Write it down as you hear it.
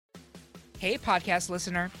Hey, podcast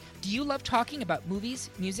listener. Do you love talking about movies,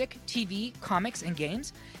 music, TV, comics, and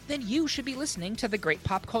games? Then you should be listening to The Great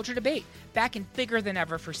Pop Culture Debate, back and bigger than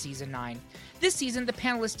ever for Season 9. This season, the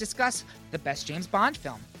panelists discuss the best James Bond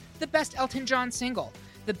film, the best Elton John single,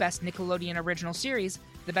 the best Nickelodeon original series,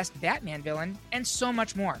 the best Batman villain, and so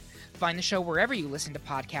much more. Find the show wherever you listen to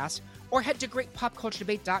podcasts, or head to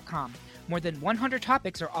greatpopculturedebate.com. More than 100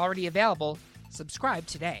 topics are already available. Subscribe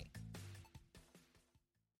today.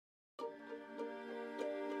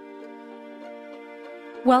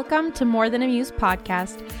 Welcome to More Than a Muse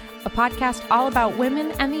podcast, a podcast all about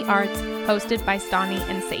women and the arts, hosted by Stani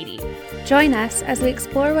and Sadie. Join us as we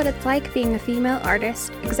explore what it's like being a female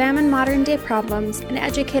artist, examine modern-day problems, and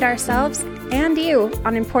educate ourselves and you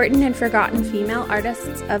on important and forgotten female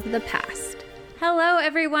artists of the past. Hello,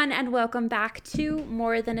 everyone, and welcome back to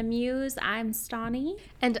More Than a Muse. I'm Stani.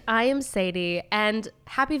 And I am Sadie, and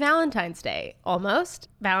happy Valentine's Day. Almost.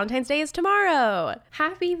 Valentine's Day is tomorrow.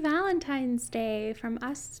 Happy Valentine's Day from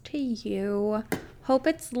us to you. Hope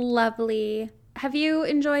it's lovely. Have you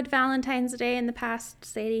enjoyed Valentine's Day in the past,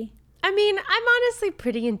 Sadie? I mean, I'm honestly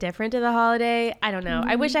pretty indifferent to the holiday. I don't know.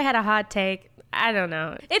 I wish I had a hot take. I don't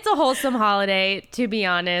know. It's a wholesome holiday, to be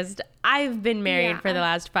honest. I've been married for the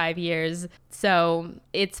last 5 years, so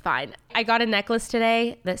it's fine. I got a necklace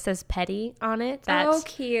today that says Petty on it. Oh,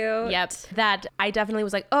 cute. Yep. That I definitely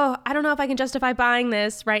was like, oh, I don't know if I can justify buying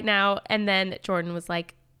this right now. And then Jordan was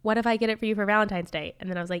like, what if I get it for you for Valentine's Day? And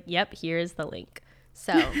then I was like, yep, here's the link.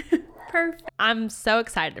 So perfect. I'm so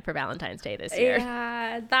excited for Valentine's Day this year.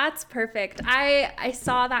 Yeah, that's perfect. I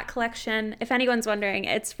saw that collection. If anyone's wondering,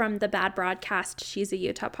 it's from The Bad Broadcast. She's a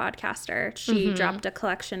Utah podcaster. She dropped a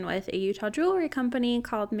collection with a Utah jewelry company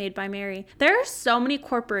called Made by Mary. There are so many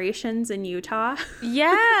corporations in Utah.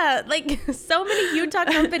 Yeah, like so many Utah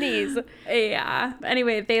companies. Yeah.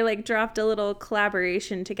 Anyway, they dropped a little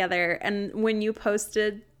collaboration together. And when you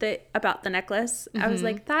posted about the necklace, I was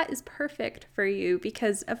like, that is perfect for you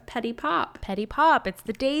because of Petty Pop. Petty Pop. It's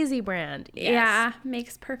the Daisy brand. Yes. Yeah,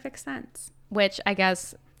 makes perfect sense. Which I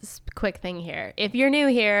guess, quick thing here. If you're new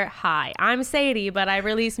here, hi, I'm Sadie, but I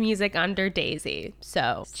release music under Daisy.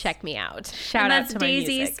 So check me out. Shout out to my music.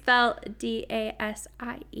 Daisy spelled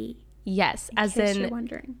D-A-S-I-E. Yes, as in you're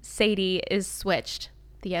wondering. Sadie is switched.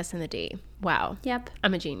 The S and the D. Wow. Yep.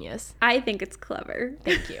 I'm a genius. I think it's clever.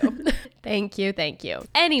 Thank you. Thank you.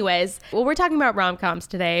 Anyways, well, we're talking about rom-coms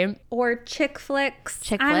today. Or chick flicks.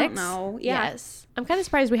 Chick I flicks? don't know. Yeah. Yes. I'm kind of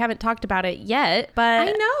surprised we haven't talked about it yet, but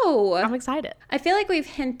I know. I'm excited. I feel like we've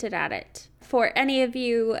hinted at it. For any of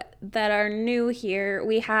you that are new here,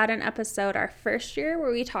 we had an episode our first year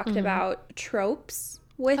where we talked about tropes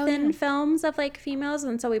within films of females,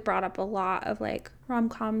 and so we brought up a lot of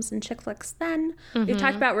rom-coms and chick flicks then. We've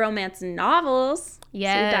talked about romance novels.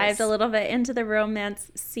 Yes. So we dived a little bit into the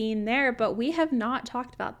romance scene there, but we have not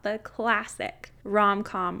talked about the classic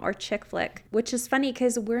rom-com or chick flick, which is funny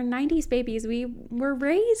because we're 90s babies. We were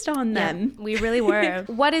raised on them. Yeah, we really were.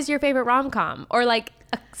 What is your favorite rom-com? Or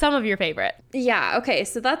some of your favorite? Yeah, okay,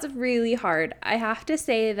 so that's really hard. I have to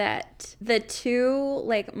say that the two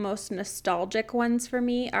most nostalgic ones for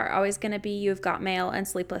me are always going to be You've Got Mail and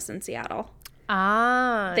Sleepless in Seattle.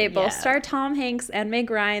 Ah, they both star Tom Hanks and Meg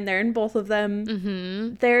Ryan. They're in both of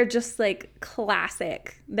them. They're just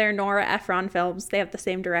classic. They're Nora Ephron films. They have the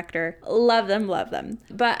same director. Love them.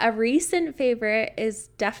 But a recent favorite is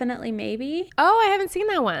Definitely Maybe. Oh, I haven't seen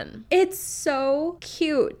that one. It's so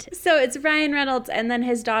cute. So it's Ryan Reynolds, and then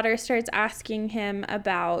his daughter starts asking him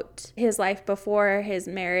about his life before his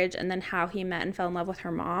marriage and then how he met and fell in love with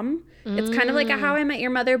her mom. It's kind of like a How I Met Your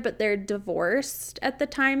Mother, but they're divorced at the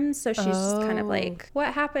time. So she's just kind of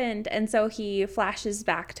what happened? And so he flashes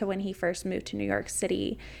back to when he first moved to New York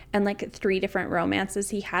City and 3 different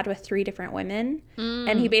romances he had with 3 different women.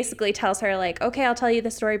 And he basically tells her okay, I'll tell you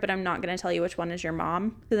the story, but I'm not going to tell you which one is your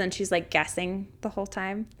mom. So then she's guessing the whole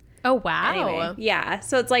time. Oh, wow. Anyway, yeah.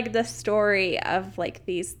 So it's the story of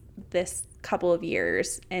this couple of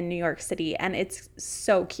years in New York City, and it's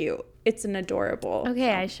so cute. It's an adorable Okay,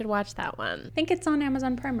 film. I should watch that one. I think it's on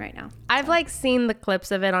Amazon Prime right now. I've seen the clips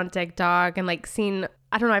of it on TikTok and seen,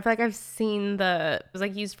 I don't know, I feel I've seen it was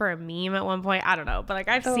used for a meme at one point. I don't know, but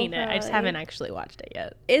I've seen it. I just haven't actually watched it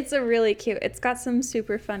yet. It's a really cute. It's got some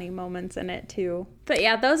super funny moments in it too. But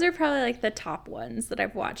yeah, those are probably the top ones that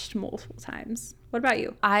I've watched multiple times. What about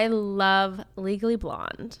you? I love Legally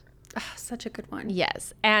Blonde. Oh, such a good one.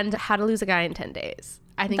 Yes, and How to Lose a Guy in 10 Days.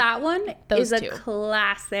 I think that one those is two. A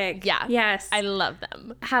classic. Yeah. Yes. I love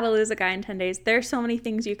them. How to Lose a Guy in 10 Days. There's so many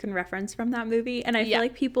things you can reference from that movie. And I feel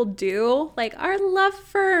like people do. Our Love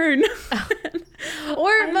Fern.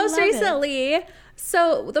 Or most recently,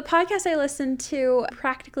 So the podcast I listened to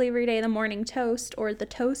practically every day, The Morning Toast, or The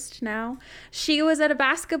Toast now, she was at a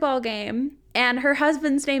basketball game and her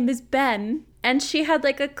husband's name is Ben. And she had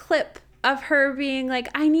like a clip of her being like,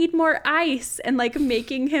 I need more ice, and like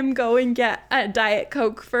making him go and get a Diet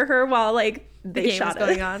Coke for her while like the game was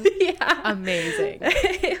going on. Yeah. Amazing.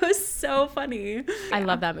 It was so funny. I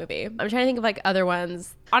love that movie. I'm trying to think of like other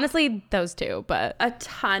ones. Honestly, those two, but a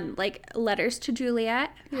ton. Like Letters to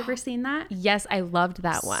Juliet. Have you ever seen that? Yes, I loved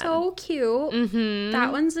that one. So cute.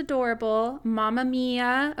 That one's adorable. Mamma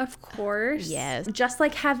Mia, of course. Yes. Just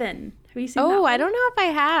Like Heaven. Have you seen that Oh, one? I don't know if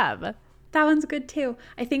I have. That one's good too.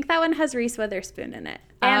 I think that one has Reese Witherspoon in it.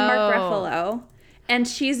 And Mark Ruffalo. And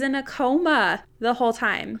she's in a coma the whole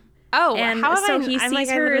time. Oh, and how have so I, he I'm sees like,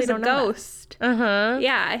 I her literally as a don't know that. ghost. Uh-huh.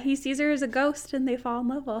 Yeah, he sees her as a ghost and they fall in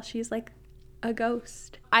love while she's like a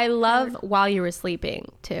ghost. I love While You Were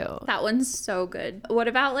Sleeping too. That one's so good. What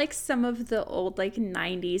about like some of the old like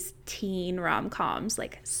 90s teen rom-coms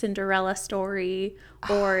like Cinderella Story,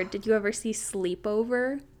 or did you ever see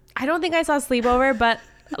Sleepover? I don't think I saw Sleepover, but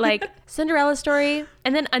like Cinderella Story,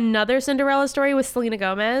 and then another Cinderella Story with Selena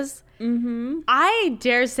Gomez. I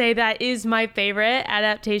dare say that is my favorite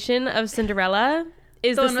adaptation of Cinderella.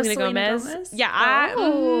 Is the Selena Gomez.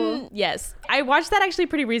 Yeah. Yes. I watched that actually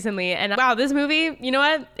pretty recently, and wow, this movie, you know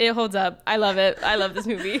what? It holds up. I love it. I love this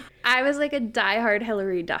movie. I was like a diehard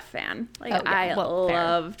Hilary Duff fan. Like I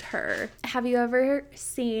loved her. Have you ever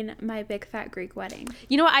seen My Big Fat Greek Wedding?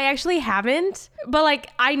 You know what? I actually haven't, but like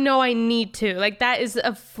I know I need to. Like that is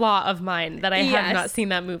a flaw of mine that I have not seen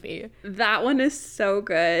that movie. That one is so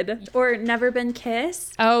good. Or Never Been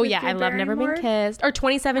Kissed. Oh yeah, I love Never Been Kissed. Or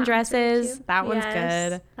 27 Dresses. That one's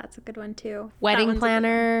good. That's a good one too. Wedding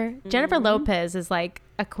Planner. Jennifer Lopez is like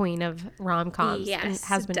a queen of rom-coms and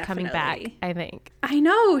has been coming back, I think. I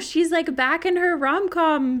know. She's like back in her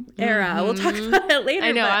rom-com era. We'll talk about it later.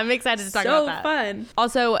 I know. I'm excited to talk about that. So fun.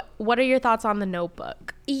 Also, what are your thoughts on The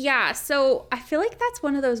Notebook? Yeah, so I feel like that's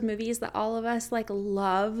one of those movies that all of us like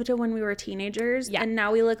loved when we were teenagers. Yeah. And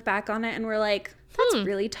now we look back on it and we're like, that's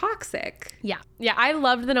really toxic. Yeah. Yeah, I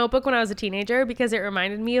loved The Notebook when I was a teenager because it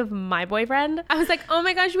reminded me of my boyfriend. I was like, oh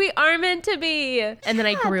my gosh, we are meant to be. And then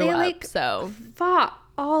I grew up, like, so. Fought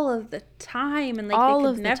all of the time, and like they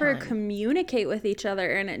could never communicate with each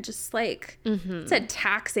other, and it just like it's a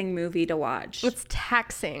taxing movie to watch. It's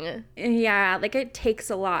taxing. Yeah, like it takes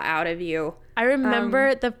a lot out of you. I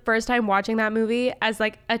remember the first time watching that movie as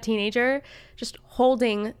like a teenager, just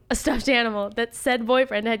holding a stuffed animal that said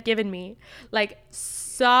boyfriend had given me, like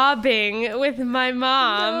sobbing with my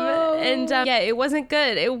mom. No. And yeah, it wasn't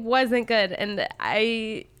good. It wasn't good. And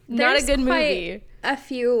not a good movie. A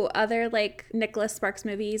few other like Nicholas Sparks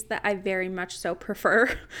movies that I very much so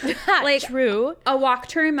prefer. Like True. A Walk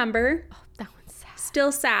to Remember. Oh, that one's sad.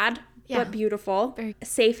 Still sad, but beautiful.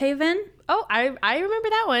 Safe Haven. Oh, I remember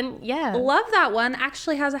that one. Yeah. Love that one.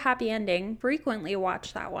 Actually has a happy ending. Frequently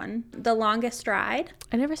watch that one. The Longest Ride.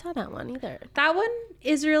 I never saw that one either. That one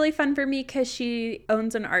is really fun for me because she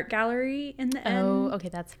owns an art gallery in the end. Oh, okay,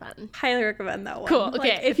 that's fun. Highly recommend that one. Cool,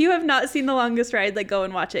 okay. Like, if you have not seen The Longest Ride, like go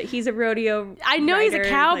and watch it. He's a rodeo I know rider, he's a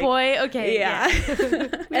cowboy. like, okay, yeah.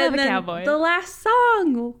 We love a cowboy. The Last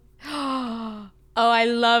Song. Oh, I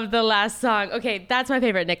love The Last Song. Okay, that's my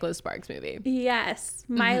favorite Nicholas Sparks movie. Yes.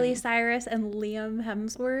 Miley Cyrus and Liam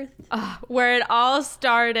Hemsworth. Where it all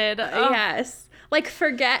started. Yes. Like,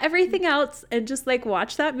 forget everything else and just, like,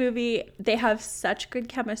 watch that movie. They have such good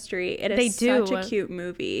chemistry. It is such a cute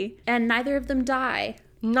movie. And neither of them die.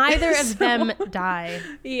 Neither of them die.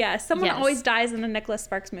 Yeah, someone always dies in a Nicholas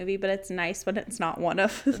Sparks movie, but it's nice when it's not one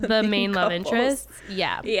of the main love couples. interests.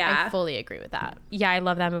 Yeah, I fully agree with that. Yeah, I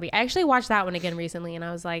love that movie. I actually watched that one again recently, and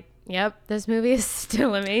I was like, yep, this movie is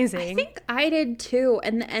still amazing. I think I did too.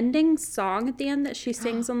 And the ending song at the end that she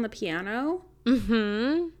sings on the piano.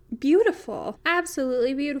 Beautiful.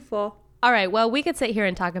 Absolutely beautiful. All right, well, we could sit here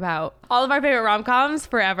and talk about all of our favorite rom-coms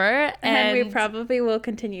forever. And we probably will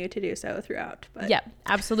continue to do so throughout. But. Yeah,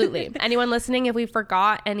 absolutely. Anyone listening, if we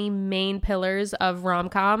forgot any main pillars of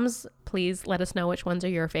rom-coms, please let us know which ones are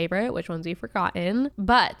your favorite, which ones we've forgotten.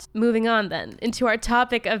 But moving on then into our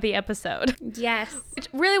topic of the episode. Yes.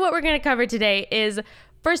 Really what we're going to cover today is,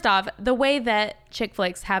 first off, the way that chick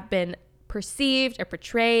flicks have been perceived or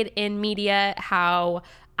portrayed in media, how,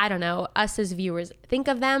 I don't know, us as viewers think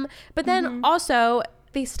of them, but then also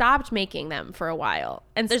they stopped making them for a while.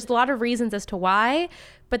 And there's a lot of reasons as to why,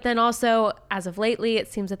 but then also as of lately,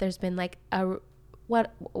 it seems that there's been like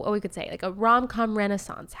what we could say, like a rom-com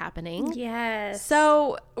renaissance happening. Yes.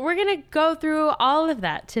 So we're going to go through all of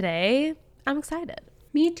that today. I'm excited.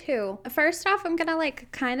 Me too. First off, I'm gonna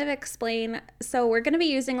like kind of explain. So we're gonna be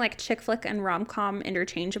using like chick flick and rom-com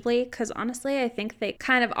interchangeably because honestly, I think they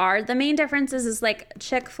kind of are. The main difference is like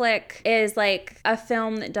chick flick is like a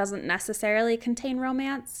film that doesn't necessarily contain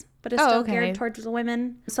romance, but it's still geared towards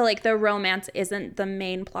women. So like the romance isn't the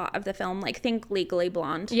main plot of the film. Like think Legally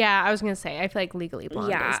Blonde. Yeah, I was gonna say I feel like Legally Blonde.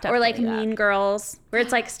 Yeah, is or like that. Mean Girls, where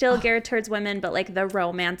it's like still geared towards women, but like the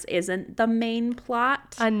romance isn't the main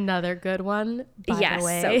plot. Another good one. By the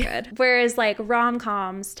way. So good. Whereas like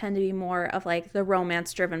rom-coms tend to be more of like the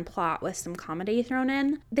romance-driven plot with some comedy thrown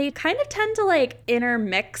in. They kind of tend to like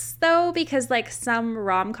intermix though, because like some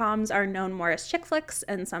rom-coms are known more as chick flicks,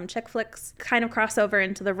 and some chick flicks kind of cross over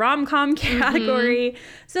into the rom-com category.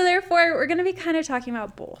 So therefore, we're going to be kind of talking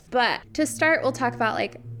about both. But to start, we'll talk about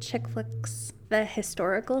like chick flicks, the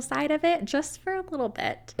historical side of it, just for a little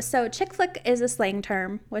bit. So chick flick is a slang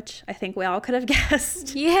term, which I think we all could have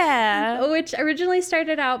guessed. Yeah. Which originally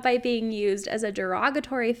started out by being used as a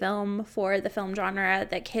derogatory film for the film genre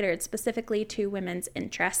that catered specifically to women's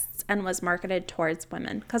interests and was marketed towards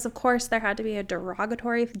women. Because of course there had to be a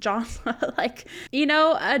derogatory genre, like, you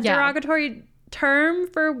know, a derogatory term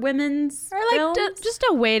for women's or like films. Just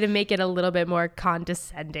a way to make it a little bit more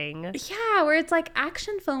condescending. Yeah, where it's like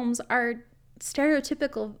action films are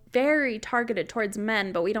stereotypical, very targeted towards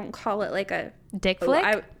men, but we don't call it like a dick flick.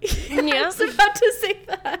 I was about to say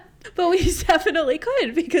that, but we definitely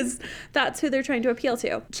could because that's who they're trying to appeal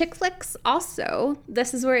to. Chick flicks also,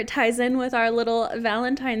 this is where it ties in with our little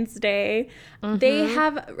Valentine's Day. They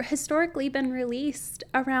have historically been released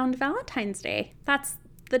around Valentine's Day. That's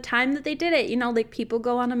the time that they did it. You know, like people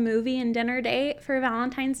go on a movie and dinner date for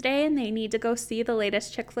Valentine's Day and they need to go see the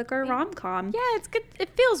latest chick flick or rom-com. Yeah, it's good.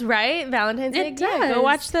 It feels right. Valentine's Day. It does. Yeah, go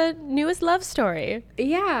watch the newest love story.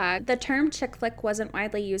 Yeah, the term chick flick wasn't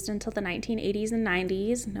widely used until the 1980s and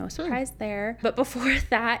 90s. No surprise there. But before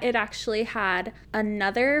that, it actually had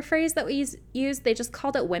another phrase that we used. They just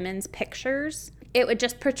called it women's pictures. It would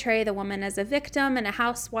just portray the woman as a victim and a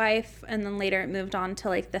housewife, and then later it moved on to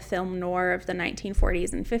like the film noir of the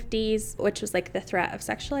 1940s and 50s, which was like the threat of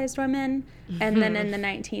sexualized women. And then in the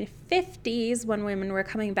 1950s, when women were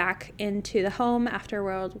coming back into the home after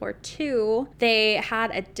World War II, they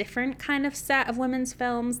had a different kind of set of women's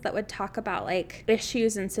films that would talk about like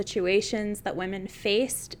issues and situations that women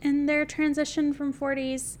faced in their transition from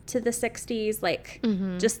 40s to the 60s, like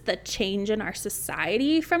just the change in our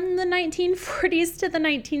society from the 1940s to the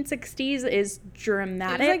 1960s is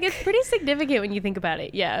dramatic. It's pretty significant when you think about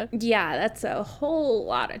it. Yeah. Yeah, that's a whole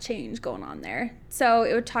lot of change going on there. So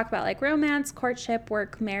it would talk about like romance, courtship,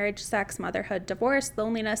 work, marriage, sex, motherhood, divorce,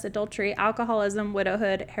 loneliness, adultery, alcoholism,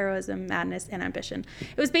 widowhood, heroism, madness, and ambition.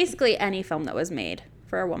 It was basically any film that was made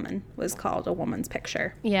for a woman was called a woman's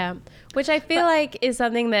picture. Yeah, which I feel like is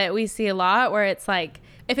something that we see a lot, where it's like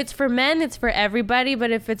if it's for men, it's for everybody,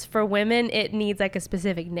 but if it's for women, it needs like a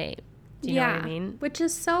specific name. Do you know what I mean? Which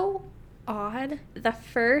is so odd. The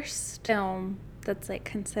first film that's like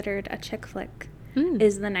considered a chick flick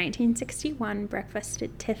is the 1961 Breakfast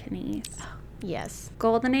at Tiffany's. Yes.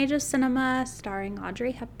 Golden age of cinema, starring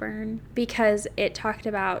Audrey Hepburn, because it talked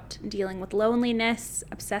about dealing with loneliness,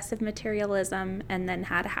 obsessive materialism, and then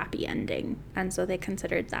had a happy ending. And so they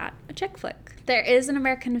considered that a chick flick. There is an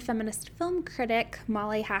American feminist film critic,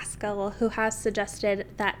 Molly Haskell, who has suggested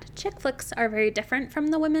that chick flicks are very different from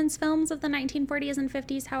the women's films of the 1940s and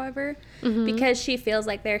 50s, however, because she feels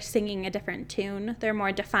like they're singing a different tune. They're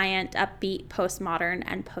more defiant, upbeat, postmodern,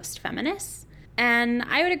 and post-feminist. And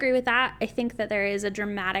I would agree with that. I think that there is a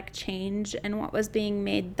dramatic change in what was being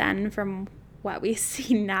made then from what we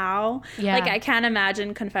see now. Yeah. Like, I can't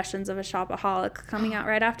imagine Confessions of a Shopaholic coming out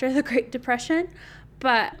right after the Great Depression.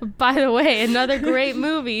 But by the way, another great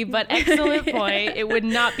movie, but excellent point. It would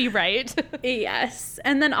not be right. Yes.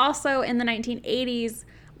 And then also in the 1980s,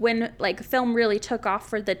 when like film really took off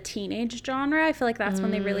for the teenage genre, I feel like that's when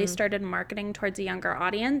they really started marketing towards a younger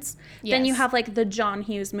audience. Yes. Then you have like the John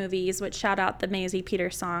Hughes movies, which shout out the Maisie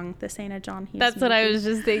Peters song, "This Ain't a John Hughes That's movie." What I was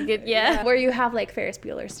just thinking, yeah. Where you have like Ferris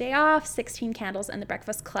Bueller's Day Off, 16 Candles, and The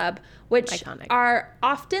Breakfast Club, which Iconic. Are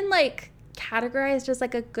often like categorized as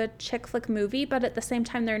like a good chick flick movie, but at the same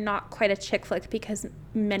time they're not quite a chick flick because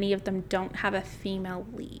many of them don't have a female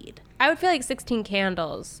lead. I would feel like 16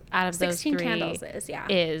 Candles out of those 16 three Candles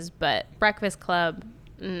is, but Breakfast Club,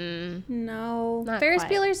 no. Not Ferris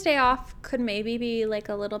quite. Bueller's Day Off could maybe be like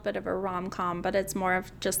a little bit of a rom-com, but it's more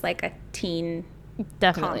of just like a teen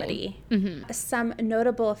comedy. Some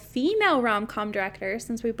notable female rom-com directors,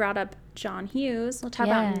 since we brought up John Hughes, we'll talk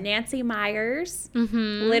about Nancy Meyers,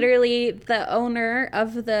 literally the owner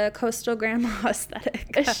of the Coastal Grandma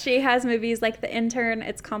aesthetic. She has movies like The Intern,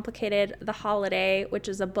 It's Complicated, The Holiday, which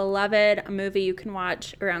is a beloved movie you can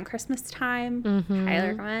watch around Christmas time. Highly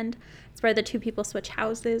recommend. It's where the two people switch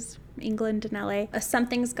houses, England and LA.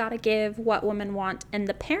 Something's Gotta Give, What Women Want, and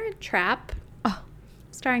The Parent Trap,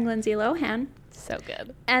 starring Lindsay Lohan. So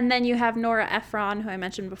good. And then you have Nora Ephron, who I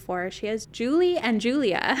mentioned before. She has Julie and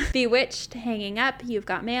Julia, Bewitched, Hanging Up, You've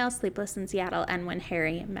Got Mail, Sleepless in Seattle, and When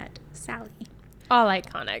Harry Met Sally. All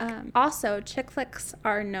iconic. Also, chick flicks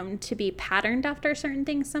are known to be patterned after certain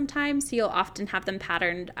things sometimes. So you'll often have them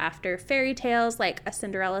patterned after fairy tales, like A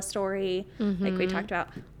Cinderella Story, like we talked about.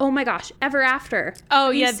 Oh my gosh, Ever After. Oh,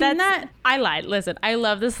 have yeah. you seen that? I lied. Listen, I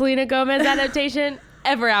love the Selena Gomez adaptation.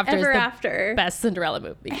 Ever After is the best Cinderella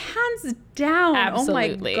movie. Hands down.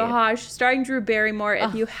 Absolutely. Oh my gosh. Starring Drew Barrymore.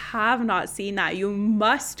 If you have not seen that, you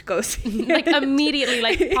must go see it. Like immediately,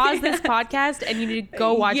 like pause this podcast and you need to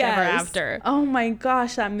go watch Ever After. Oh my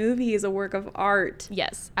gosh, that movie is a work of art.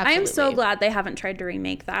 Yes, absolutely. I am so glad they haven't tried to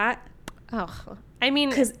remake that. Oh, I mean,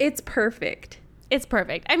 because it's perfect. It's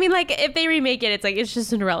perfect. I mean, like if they remake it, it's like it's just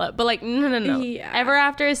Cinderella. But like, no. Yeah. Ever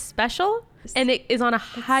After is special, and it is on a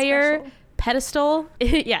higher pedestal.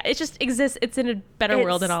 Yeah, it just exists. It's in a better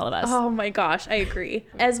world than all of us. Oh my gosh, I agree.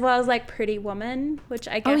 As well as like Pretty Woman, which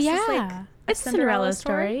I guess is like a Cinderella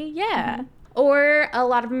story. Yeah. Or a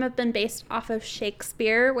lot of them have been based off of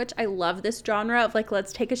Shakespeare, which I love this genre of like,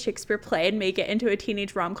 let's take a Shakespeare play and make it into a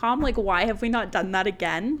teenage rom-com. Like, why have we not done that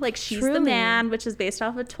again? Like, She's the Man, which is based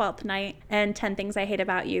off of Twelfth Night, and 10 Things I Hate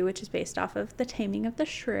About You, which is based off of The Taming of the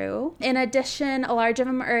Shrew. In addition, a large of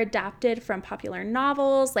them are adapted from popular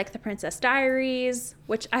novels like The Princess Diaries,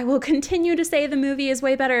 which I will continue to say the movie is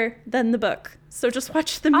way better than the book. So just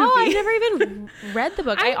watch the movie. Oh, I've never even read the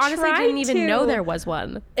book. I honestly didn't even know there was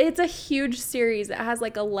one. It's a huge series. It has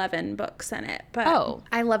like 11 books in it. But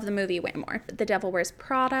I love the movie way more. The Devil Wears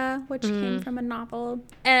Prada, which came from a novel.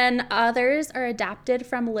 And others are adapted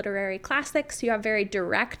from literary classics. You have very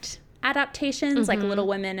direct adaptations like Little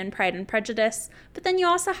Women and Pride and Prejudice, but then you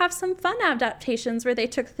also have some fun adaptations where they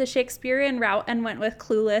took the Shakespearean route and went with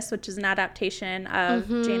Clueless, which is an adaptation of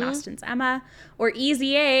Jane Austen's Emma, or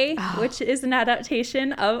Easy A, which is an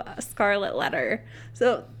adaptation of Scarlet Letter.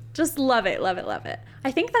 So just love it.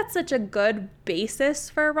 I think that's such a good basis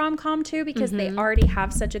for a rom-com too, because they already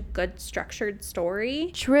have such a good structured story.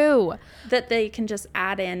 True. That they can just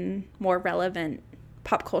add in more relevant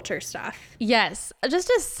pop culture stuff. Yes. Just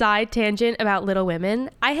a side tangent about Little Women.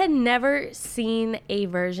 I had never seen a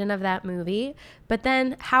version of that movie, but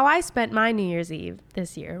then how I spent my New Year's Eve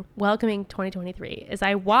this year, welcoming 2023, is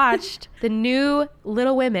I watched the new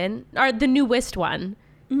Little Women, or the newest one,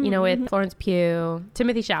 you know, with Florence Pugh,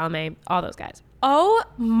 Timothée Chalamet, all those guys. Oh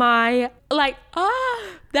my, like,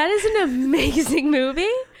 that is an amazing movie.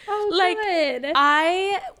 Oh, like, good.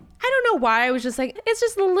 I don't know why I was just like, it's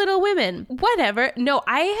just Little Women. Whatever. No,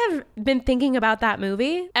 I have been thinking about that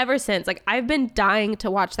movie ever since. Like, I've been dying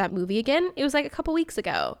to watch that movie again. It was like a couple weeks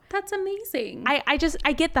ago. That's amazing.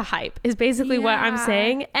 I get the hype is basically what I'm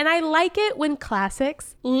saying. And I like it when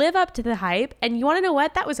classics live up to the hype. And you want to know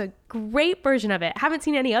what? That was a great version of it. Haven't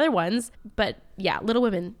seen any other ones, but yeah, Little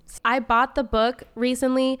Women. I bought the book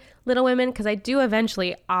recently, Little Women, because I do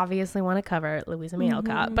eventually obviously want to cover Louisa May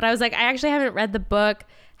Alcott. But I was like, I actually haven't read the book,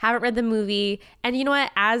 haven't read the movie. And you know what?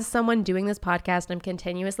 As someone doing this podcast, I'm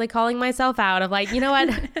continuously calling myself out of like, you know what?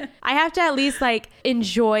 I have to at least like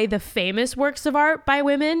enjoy the famous works of art by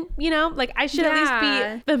women, you know? Like I should at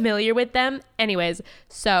least be familiar with them. Anyways,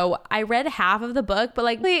 so I read half of the book, but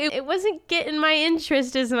like it wasn't getting my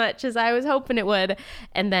interest as much as I was hoping it would.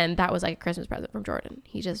 And then that was like a Christmas present from Jordan.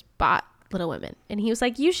 He just bought Little Women. And he was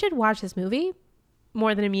like, you should watch this movie.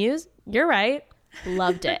 More than amused. You're right.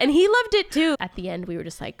 Loved it. And he loved it too. At the end, we were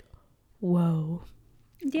just like, whoa.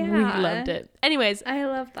 Yeah. We loved it. Anyways. I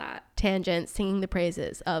love that. Tangent, singing the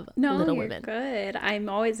praises of Little Women. Good. I'm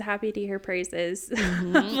always happy to hear praises of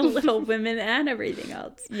Little Women and everything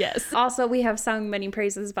else. Yes. Also, we have sung many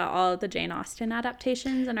praises about all of the Jane Austen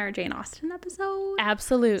adaptations in our Jane Austen episode.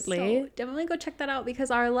 Absolutely. So definitely go check that out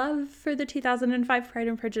because our love for the 2005 Pride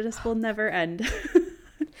and Prejudice will never end.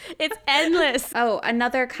 It's endless. Oh,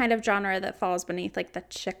 another kind of genre that falls beneath like the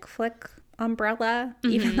chick flick umbrella,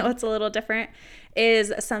 even though it's a little different,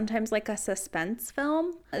 is sometimes like a suspense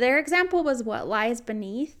film. Their example was What Lies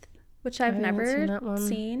Beneath, which I've never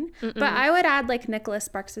seen. But I would add like Nicholas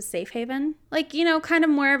Sparks' Safe Haven. Like, you know, kind of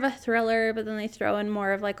more of a thriller, but then they throw in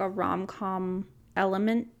more of like a rom-com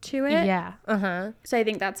element to it. Yeah. Uh-huh. So I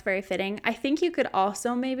think that's very fitting. I think you could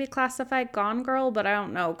also maybe classify Gone Girl, but I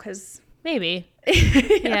don't know because Maybe.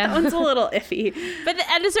 yeah, that one's a little iffy. But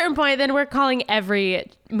at a certain point, then we're calling every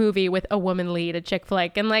movie with a woman lead a chick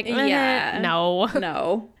flick. And like, no.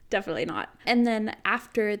 No, definitely not. And then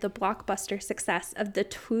after the blockbuster success of the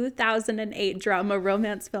 2008 drama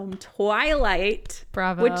romance film Twilight,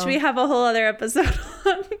 Bravo. which we have a whole other episode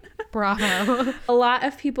on. Bravo. A lot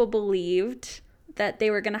of people believed that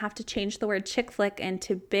they were going to have to change the word chick flick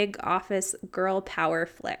into big office girl power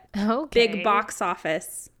flick. Okay. Big box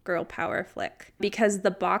office girl power flick. Because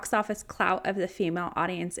the box office clout of the female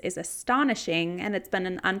audience is astonishing, and it's been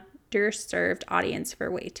an underserved audience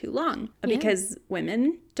for way too long. Yeah. Because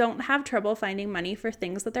women don't have trouble finding money for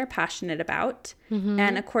things that they're passionate about. Mm-hmm.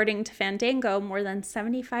 And according to Fandango, more than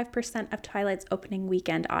 75% of Twilight's opening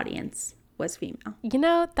weekend audience was female. You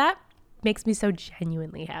know, that makes me so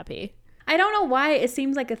genuinely happy. I don't know why it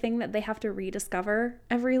seems like a thing that they have to rediscover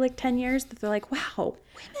every like 10 years, that they're like, wow,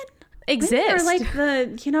 women exist. Women are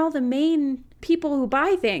like the main people who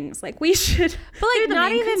buy things. Like we should. But like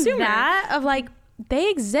not even consumer. That of like they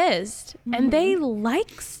exist and they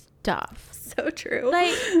like stuff. So true.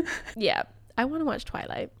 Like, yeah, I want to watch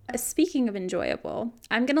Twilight. Speaking of enjoyable,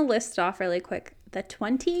 I'm going to list off really quick the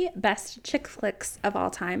 20 best chick flicks of all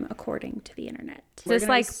time according to the internet. Is this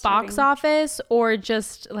like box office or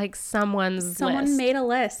just like someone made a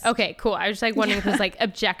list. Okay, cool. I was just like wondering if it's like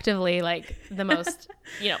objectively like the most,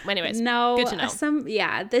 anyways. No, good to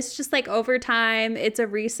know. This just like over time, it's a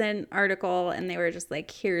recent article and they were just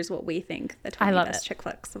like, here's what we think the 20 best chick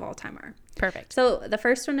flicks of all time are. Perfect. So the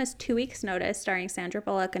first one is 2 Weeks Notice, starring Sandra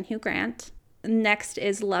Bullock and Hugh Grant. Next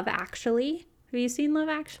is Love Actually. Have you seen Love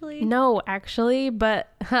Actually? No, actually, but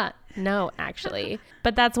no, actually.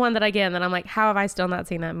 But that's one that again, that I'm like, how have I still not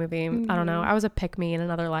seen that movie? Mm-hmm. I don't know. I was a pick-me in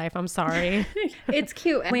another life. I'm sorry. It's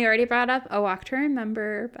cute. We already brought up A Walk to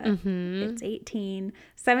Remember, but it's 18.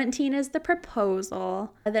 17 is The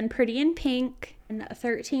Proposal. And then Pretty in Pink. And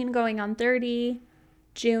 13 going on 30.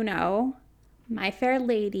 Juno. My Fair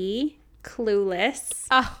Lady. Clueless.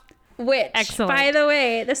 Oh. Which, excellent. By the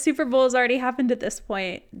way, the Super Bowl has already happened at this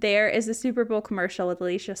point. There is a Super Bowl commercial with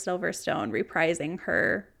Alicia Silverstone reprising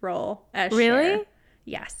her role as Cher.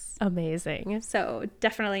 Yes. Amazing. So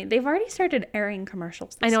definitely, they've already started airing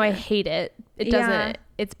commercials this year. I hate it. It doesn't,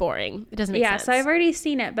 it's boring. It doesn't make sense. Yeah, so I've already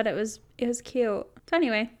seen it, but it was cute. So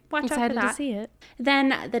anyway, watch out for that. Excited to see it.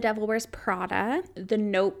 Then The Devil Wears Prada, The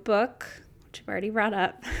Notebook, which I've already brought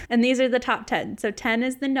up. And these are the top 10. So 10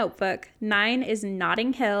 is The Notebook. 9 is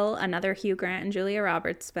Notting Hill, another Hugh Grant and Julia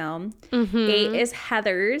Roberts film. 8 is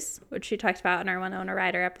Heathers, which we talked about in our Winona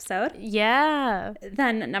Ryder episode. Yeah.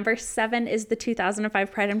 Then number 7 is the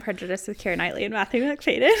 2005 Pride and Prejudice with Keira Knightley and Matthew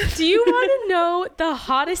McFadyen. Do you want to know the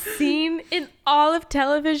hottest scene in all of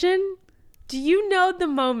television? Do you know the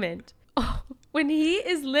moment when he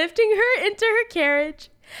is lifting her into her carriage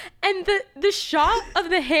and the shot of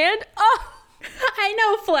the hand? Oh, I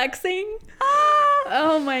know, flexing.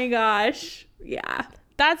 Oh my gosh. Yeah.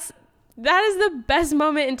 That is the best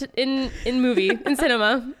moment in movie, in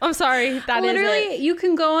cinema. I'm sorry. That literally, is it. You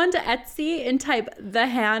can go onto Etsy and type the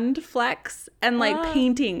hand flex and like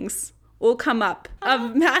paintings will come up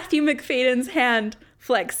of Matthew McFadyen's hand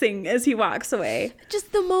flexing as he walks away.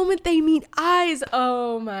 Just the moment they meet eyes.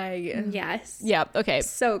 Oh my. Yes. Yeah. Okay.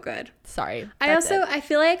 So good. Sorry. I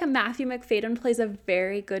feel like Matthew McFadyen plays a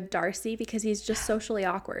very good Darcy because he's just socially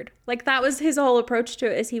awkward. Like that was his whole approach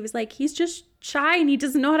to it, is he was like, he's just shy and he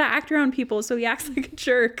doesn't know how to act around people, so he acts like a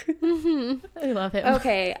jerk. I love him.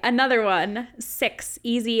 Okay, another one. 6,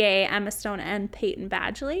 Easy A, Emma Stone and Peyton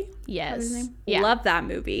Badgley. Yes. Yeah. Love that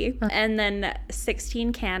movie. And then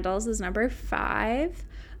 16 Candles is number 5.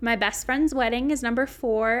 My Best Friend's Wedding is number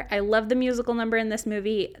 4. I love the musical number in this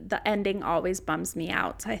movie. The ending always bums me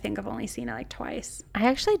out, so I think I've only seen it like twice. I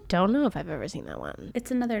actually don't know if I've ever seen that one. It's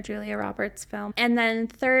another Julia Roberts film. And then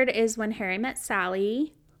 3rd is When Harry Met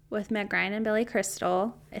Sally with Meg Ryan and Billy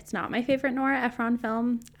Crystal. It's not my favorite Nora Ephron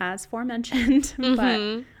film, as forementioned, but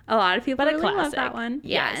a lot of people really love that one.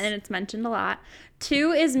 Yes. Yeah, and it's mentioned a lot.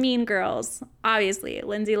 2 is Mean Girls. Obviously,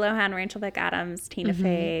 Lindsay Lohan, Rachel McAdams, Tina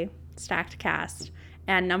Fey, stacked cast.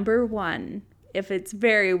 And number 1, if it's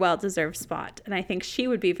very well-deserved spot, and I think she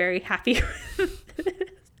would be very happy with this.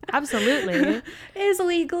 Absolutely. Is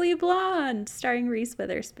Legally Blonde, starring Reese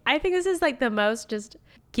Witherspoon. I think this is like the most just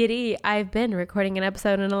giddy I've been recording an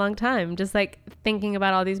episode in a long time. Just like thinking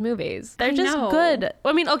about all these movies. They're just good.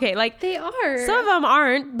 I mean, okay, like they are. Some of them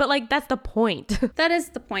aren't, but like that's the point. That is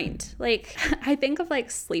the point. Like I think of like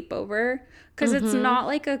Sleepover because it's not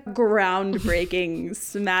like a groundbreaking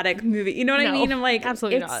somatic movie. You know what I mean? I'm like,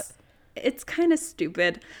 absolutely not. it's kind of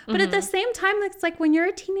stupid. But at the same time, it's like when you're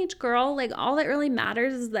a teenage girl, like all that really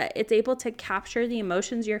matters is that it's able to capture the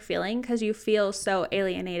emotions you're feeling because you feel so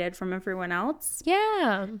alienated from everyone else.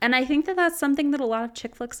 Yeah. And I think that that's something that a lot of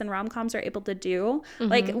chick flicks and rom-coms are able to do.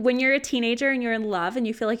 Like when you're a teenager and you're in love and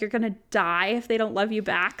you feel like you're going to die if they don't love you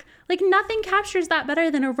back. Like nothing captures that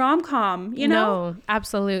better than a rom-com, you know? No,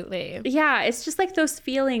 absolutely. Yeah, it's just like those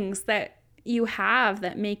feelings that you have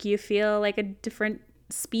that make you feel like a different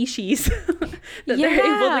species that they're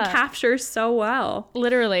able to capture so well.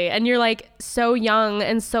 Literally. And you're like so young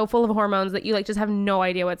and so full of hormones that you like just have no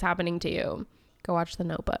idea what's happening to you. Go watch The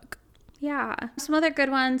Notebook. Yeah. Some other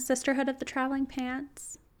good ones, Sisterhood of the Traveling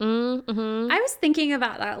Pants. Mm-hmm. I was thinking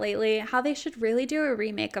about that lately, how they should really do a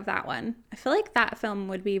remake of that one. I feel like that film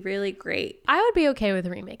would be really great. I would be okay with a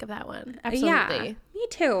remake of that one. Absolutely. Yeah, me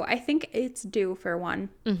too. I think it's due for one.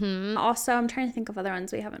 Also, I'm trying to think of other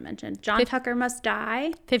ones we haven't mentioned. John Tucker Must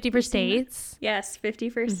Die. 50 First Dates. Yes, 50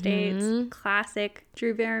 First Dates. Classic.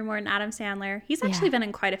 Drew Barrymore and Adam Sandler. He's actually been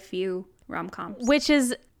in quite a few rom-coms. Which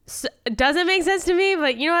is... doesn't make sense to me,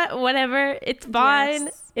 but you know what? Whatever. It's fine.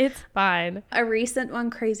 Yes. It's fine. A recent one,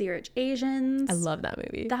 Crazy Rich Asians. I love that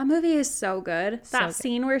movie. That movie is so good. So That good.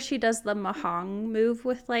 scene where she does the mahang move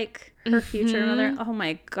with like her future mother. Oh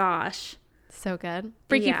my gosh. So good.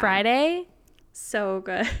 Freaky Yeah. Friday. So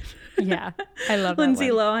good. Yeah. I love that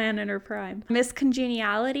Lindsay one. Lohan in her prime. Miss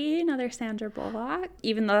Congeniality, another Sandra Bullock.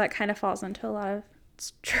 Even though that kind of falls into a lot of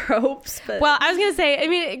tropes. But Well, I was going to say, I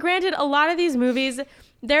mean, granted, a lot of these movies,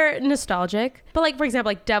 they're nostalgic. But like, for example,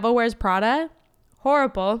 like Devil Wears Prada,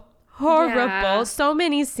 horrible. Yeah. So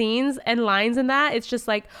many scenes and lines in that. It's just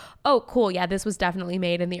like, oh, cool. Yeah, this was definitely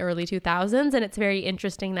made in the early 2000s. And it's very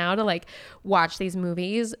interesting now to like watch these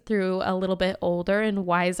movies through a little bit older and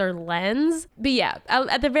wiser lens. But yeah,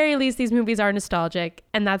 at the very least, these movies are nostalgic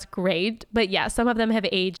and that's great. But yeah, some of them have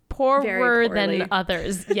aged poorer Very poorly. than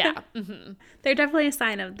others. Yeah. they're definitely a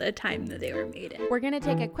sign of the time that they were made in. We're going to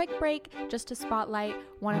take a quick break just to spotlight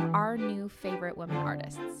one of our new favorite women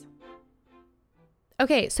artists.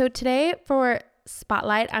 Okay, so today for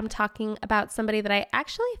Spotlight, I'm talking about somebody that I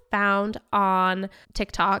actually found on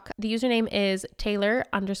TikTok. The username is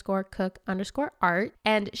Taylor_Cook_art,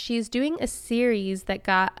 and she's doing a series that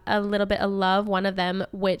got a little bit of love, one of them,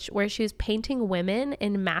 where she was painting women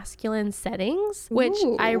in masculine settings, which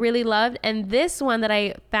I really loved. And this one that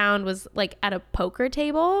I found was like at a poker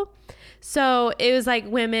table. So it was like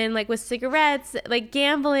women like with cigarettes, like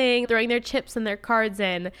gambling, throwing their chips and their cards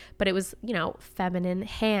in, but it was, you know, feminine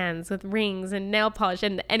hands with rings and nail polish.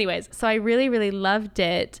 And anyways, so I really, really loved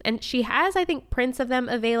it. And she has, I think, prints of them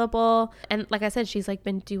available. And like I said, she's like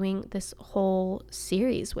been doing this whole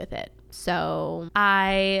series with it. So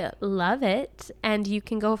I love it. And you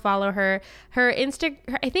can go follow her.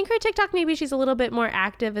 I think her TikTok, maybe she's a little bit more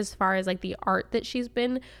active as far as like the art that she's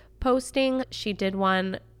been posting. She did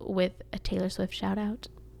one with a Taylor Swift shout out,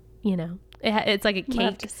 you know, it's like a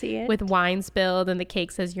Love cake to see it. with wine spilled and the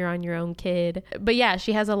cake says you're on your own, kid. But yeah,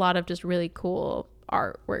 she has a lot of just really cool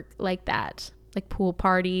artwork like that, like pool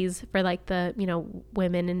parties for like the, you know,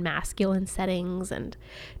 women in masculine settings and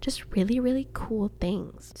just really, really cool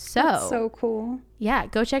things. That's so cool. Yeah,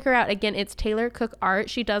 go check her out. Again, it's Taylor Cook Art.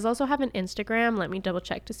 She does also have an Instagram. Let me double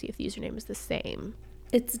check to see if the username is the same.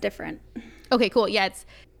 It's different. Okay, cool. Yeah, it's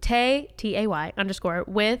Tay, Tay _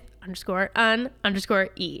 with _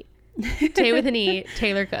 E. Tay with an E,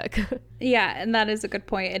 Taylor Cook. Yeah, and that is a good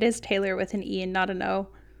point. It is Taylor with an E and not an O.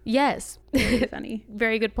 Yes. Very funny.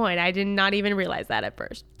 Very good point. I did not even realize that at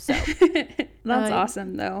first. So That's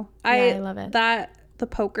awesome though. I love it. The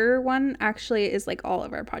poker one actually is like all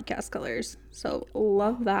of our podcast colors. So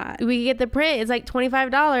love that. we get the print. It's like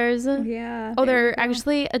 $25. Yeah. Oh, they're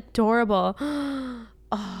actually adorable.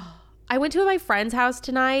 Oh, I went to my friend's house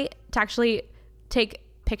tonight to actually take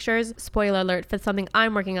pictures. Spoiler alert for something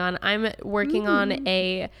I'm working on. I'm working on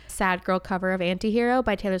a sad girl cover of Antihero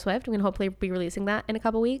by Taylor Swift. I'm going to hopefully be releasing that in a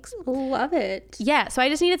couple weeks. Love it. Yeah, so I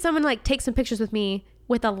just needed someone to like take some pictures with me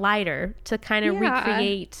with a lighter to kind of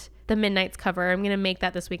recreate the Midnight's cover. I'm going to make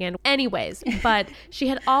that this weekend. Anyways, but she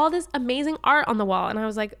had all this amazing art on the wall and I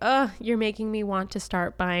was like, "Ugh, you're making me want to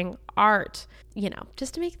start buying art, you know,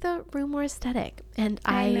 just to make the room more aesthetic." And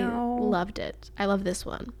I loved it. I love this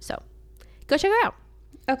one. So go check her out.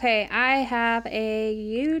 Okay, I have a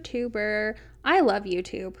YouTuber. I love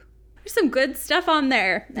YouTube. There's some good stuff on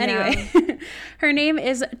there. Anyway, her name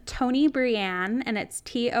is Toni Brianne, and it's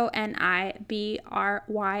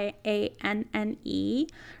ToniBryanne.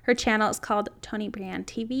 Her channel is called Toni Brianne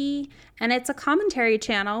TV, and it's a commentary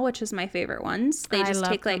channel, which is my favorite ones. They just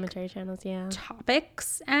take like commentary channels,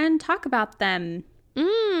 topics and talk about them.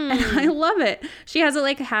 And I love it. She has a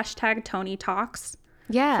hashtag Tony Talks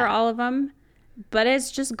for all of them. But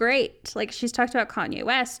it's just great. Like, she's talked about Kanye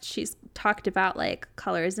West. She's talked about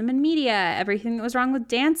colorism in media, everything that was wrong with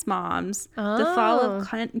Dance Moms, the fall of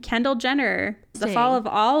Kendall Jenner, the fall of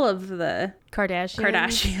all of the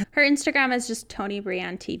Kardashians. Her Instagram is just Tony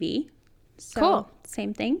Brienne TV. So cool.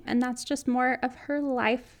 Same thing. And that's just more of her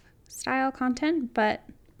lifestyle content, but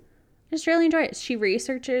I just really enjoy it. She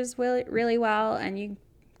researches really well, and you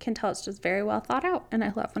can tell it's just very well thought out. And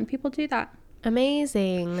I love when people do that.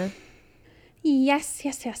 Amazing. Yes.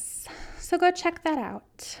 So go check that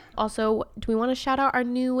out. Also, do we want to shout out our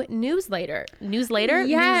new newsletter?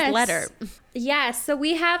 Yes. Newsletter. Yes. So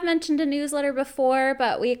we have mentioned a newsletter before,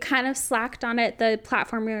 but we kind of slacked on it. The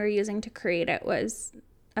platform we were using to create it was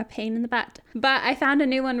a pain in the butt. But I found a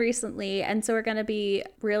new one recently, and so we're going to be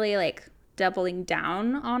really doubling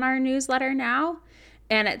down on our newsletter now.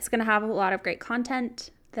 And it's going to have a lot of great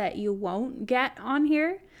content that you won't get on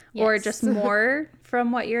here. Yes. Or just more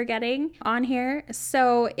from what you're getting on here.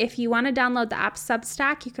 So if you want to download the app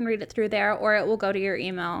Substack, you can read it through there, or it will go to your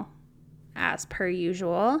email as per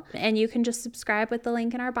usual. And you can just subscribe with the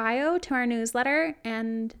link in our bio to our newsletter.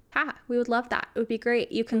 And we would love that. It would be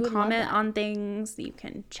great. You can comment on things. You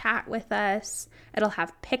can chat with us. It'll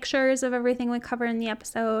have pictures of everything we cover in the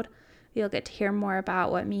episode. You'll get to hear more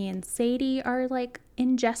about what me and Sadie are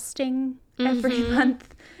ingesting every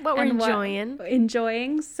month. What we're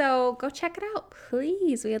enjoying. So go check it out,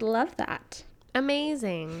 please. We'd love that.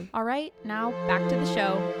 Amazing. All right, now back to the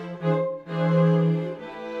show.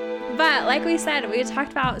 But like we said, we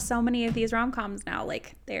talked about so many of these rom-coms now.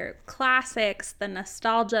 They're classics, the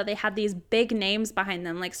nostalgia. They had these big names behind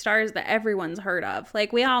them, stars that everyone's heard of.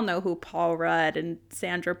 We all know who Paul Rudd and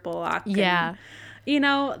Sandra Bullock. Yeah.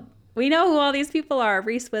 And, we know who all these people are,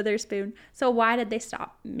 Reese Witherspoon. So why did they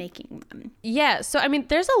stop making them? Yeah. So, I mean,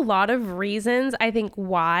 there's a lot of reasons, I think,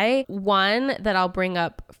 why. One that I'll bring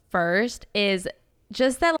up first is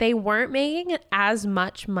just that they weren't making as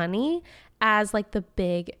much money as the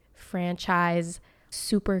big franchise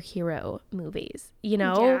superhero movies,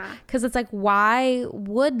 because it's why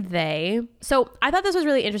would they? So I thought this was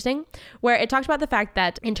really interesting, where it talked about the fact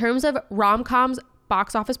that in terms of rom-coms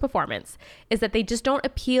box office performance is that they just don't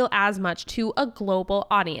appeal as much to a global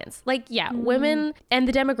audience. Women and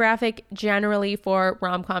the demographic generally for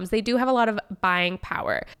rom-coms, they do have a lot of buying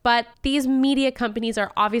power, but these media companies are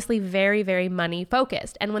obviously very, very money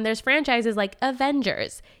focused. And when there's franchises like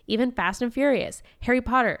Avengers, even Fast and Furious, Harry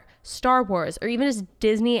Potter, Star Wars, or even just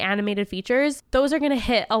Disney animated features, those are going to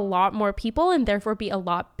hit a lot more people and therefore be a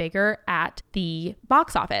lot bigger at the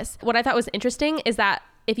box office. What I thought was interesting is that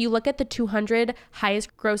if you look at the 200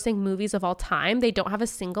 highest grossing movies of all time, they don't have a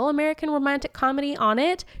single American romantic comedy on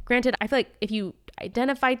it. Granted, I feel like if you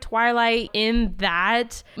identify Twilight in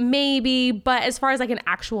that, maybe, but as far as an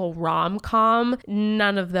actual rom-com,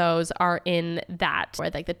 none of those are in that,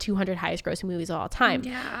 or the 200 highest grossing movies of all time.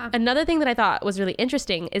 Yeah. Another thing that I thought was really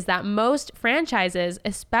interesting is that most franchises,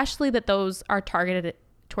 especially that those are targeted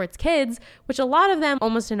towards kids, which a lot of them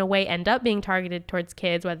almost in a way end up being targeted towards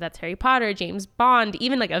kids, whether that's Harry Potter, James Bond,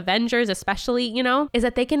 even Avengers especially, is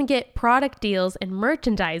that they can get product deals and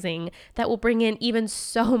merchandising that will bring in even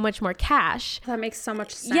so much more cash. That makes so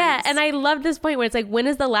much sense. Yeah, and I love this point where it's when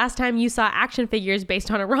is the last time you saw action figures based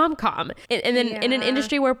on a rom-com? And then in an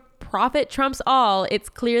industry where profit trumps all, it's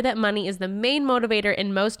clear that money is the main motivator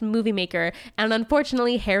in most movie maker, and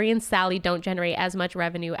unfortunately Harry and Sally don't generate as much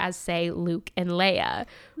revenue as, say, Luke and Leia,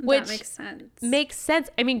 which makes sense.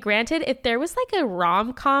 I mean, granted, if there was a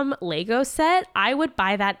rom-com Lego set, I would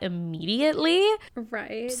buy that immediately.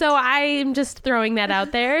 Right. So I'm just throwing that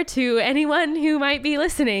out there to anyone who might be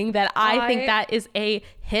listening, that I think that is a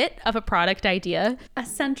hit of a product idea. A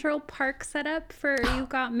Central Park setup for You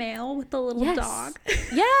Got Mail with the little dog.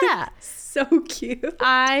 Yeah. So cute.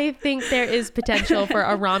 I think there is potential for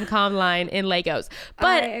a rom-com line in Legos.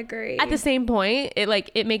 But I agree. At the same point,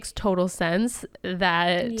 it makes total sense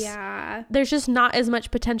that there's just not as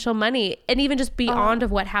much potential money, and even just beyond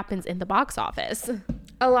of what happens in the box office.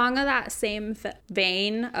 Along of that same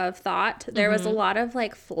vein of thought, there was a lot of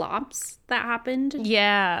flops that happened.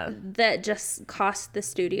 Yeah. That just cost the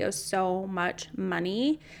studio so much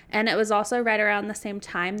money. And it was also right around the same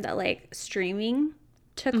time that streaming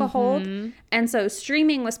took a hold. And so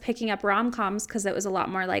streaming was picking up rom-coms because it was a lot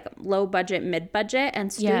more low budget, mid-budget.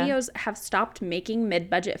 And studios have stopped making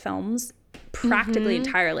mid-budget films practically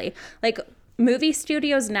entirely. Movie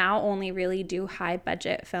studios now only really do high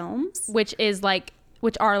budget films. Which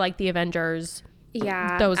are the Avengers.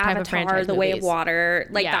 Yeah, those Avatar, type of franchise The movies. Way of Water,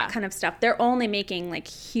 that kind of stuff. They're only making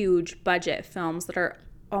huge budget films that are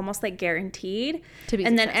almost like guaranteed to be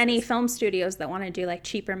and successes. then any film studios that want to do like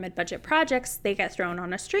cheaper mid-budget projects, they get thrown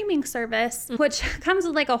on a streaming service, which comes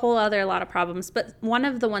with like a whole other lot of problems. But one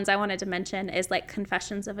of the ones I wanted to mention is like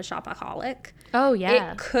Confessions of a Shopaholic. Oh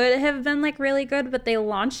yeah, It could have been like really good, but they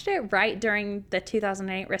launched it right during the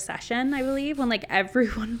 2008 recession, I believe, when like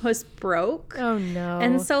everyone was broke. oh no.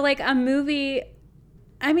 And so like a movie,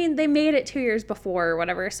 I mean, they made it 2 years before or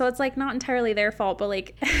whatever, so it's like not entirely their fault, but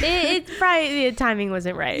like it's probably the timing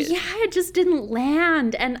wasn't right. yeah, it just didn't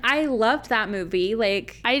land. And I loved that movie.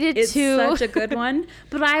 Like I did it's too. such a good one.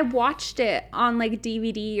 But I watched it on like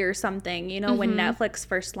DVD or something, you know, when Netflix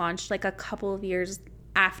first launched, like a couple of years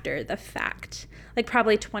after the fact, like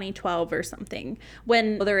probably 2012 or something,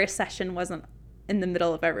 when the recession wasn't in the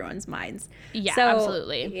middle of everyone's minds. Yeah, So,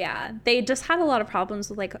 absolutely. Yeah, they just had a lot of problems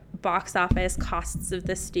with like box office, costs of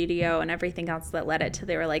the studio, and everything else that led it to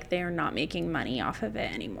they were like they are not making money off of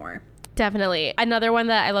it anymore. Definitely. Another one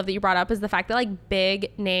that I love that you brought up is the fact that like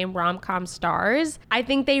big name rom-com stars, I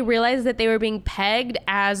think they realized that they were being pegged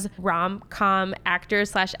as rom-com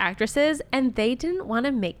actors / actresses, and they didn't want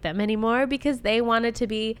to make them anymore because they wanted to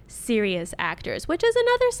be serious actors, which is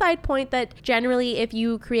another side point that generally if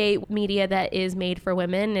you create media that is made for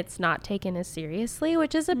women, it's not taken as seriously,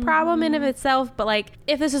 which is a problem in of itself. But like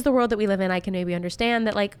if this is the world that we live in, I can maybe understand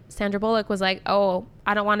that like Sandra Bullock was like, oh,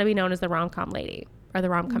 I don't want to be known as the rom-com lady or the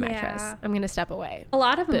rom-com actress. I'm going to step away. A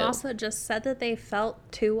lot of them Boo. also just said that they felt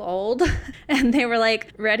too old and they were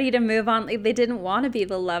like ready to move on. Like, they didn't want to be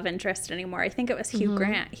the love interest anymore. I think it was Hugh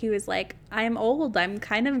Grant. He was like, I'm old. I'm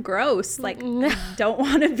kind of gross. Like, I don't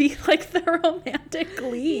want to be like the romantic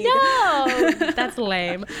lead. No, that's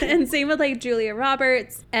lame. And same with like Julia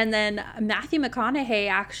Roberts. And then Matthew McConaughey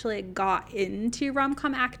actually got into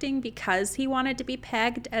rom-com acting because he wanted to be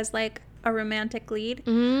pegged as like a romantic lead.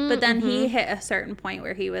 But then he hit a certain point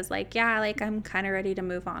where he was like, yeah, like I'm kind of ready to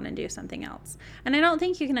move on and do something else. And I don't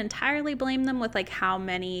think you can entirely blame them with like how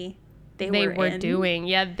many they were in. doing.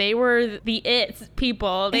 Yeah, they were the it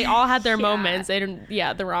people. They all had their Yeah. moments. They didn't,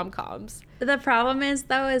 the rom-coms. The problem is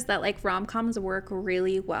though is that like rom-coms work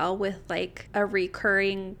really well with like a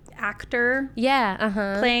recurring actor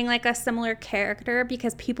Yeah, playing like a similar character,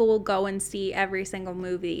 because people will go and see every single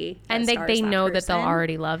movie that and stars they know that they'll person.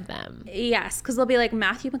 already love them. Yes, because they'll be like,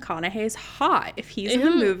 Matthew McConaughey's hot. If he's in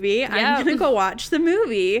the movie, Yeah. I'm gonna go watch the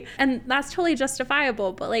movie. And that's totally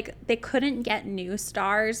justifiable, but like they couldn't get new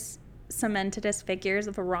stars cemented as figures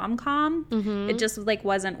of a rom-com. It just like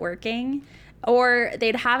wasn't working. Or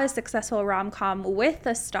they'd have a successful rom-com with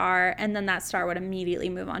a star, and then that star would immediately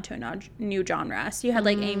move on to a new genre. So you had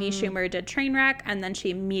like Amy Schumer did Trainwreck, and then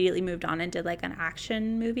she immediately moved on and did like an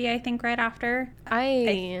action movie, I think, right after.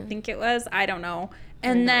 I think it was. I don't know.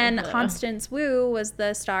 And then Constance Wu was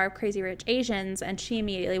the star of Crazy Rich Asians, and she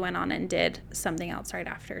immediately went on and did something else right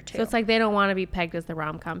after too. So it's like they don't want to be pegged as the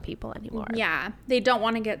rom-com people anymore. Yeah, they don't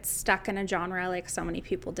want to get stuck in a genre like so many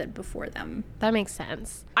people did before them. That makes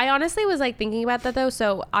sense. I honestly was like thinking about that though.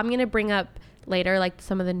 So I'm going to bring up later like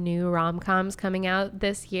some of the new rom-coms coming out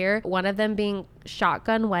this year. One of them being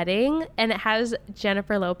Shotgun Wedding, and it has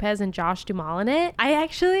Jennifer Lopez and Josh Duhamel in it. I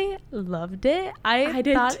actually loved it. I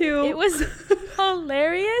did thought too. It was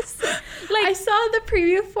hilarious. Like I saw the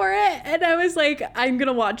preview for it and I was like, I'm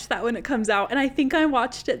gonna watch that when it comes out. And I think I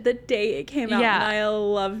watched it the day it came out, Yeah. and I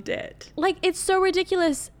loved it. like it's so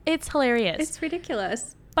ridiculous. It's hilarious. It's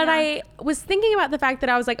ridiculous. But Yeah. I was thinking about the fact that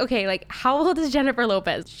I was like, okay, like how old is Jennifer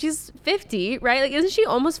Lopez? She's 50, right? Like isn't she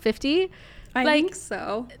almost 50? I like, think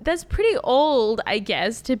so. That's pretty old, I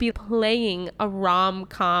guess, to be playing a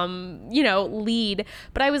rom-com, lead.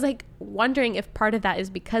 But I was like wondering if part of that is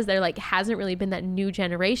because there like hasn't really been that new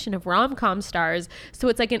generation of rom-com stars. So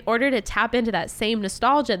it's like in order to tap into that same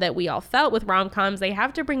nostalgia that we all felt with rom-coms, they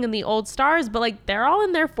have to bring in the old stars, but like they're all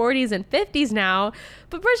in their 40s and 50s now.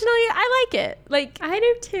 But personally, I like it. Like I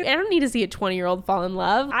do too. I don't need to see a 20-year-old fall in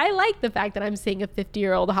love. I like the fact that I'm seeing a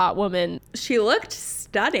 50-year-old hot woman. She looked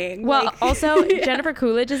stunning. Well, Like, also yeah. Jennifer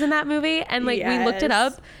Coolidge is in that movie, and like we looked it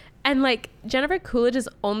Yes. up, and like Jennifer Coolidge is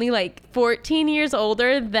only like 14 years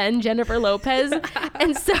older than Jennifer Lopez,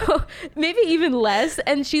 and so maybe even less,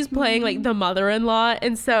 and she's playing like the mother-in-law,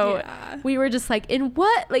 and so Yeah. we were just like, in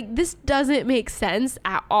what? Like this doesn't make sense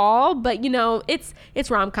at all, but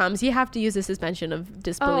it's rom-coms. You have to use a suspension of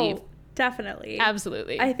disbelief. Oh, definitely.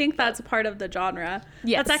 Absolutely. I think that's part of the genre.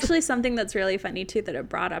 Yes. That's actually something that's really funny too that it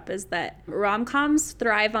brought up, is that rom-coms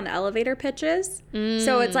thrive on elevator pitches.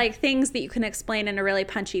 So it's like things that you can explain in a really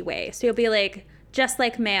punchy way. So you'll be like, Just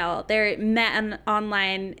Like Mail. They're met in an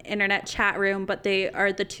online internet chat room, but they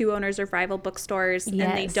are the two owners of rival bookstores, and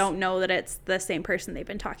they don't know that it's the same person they've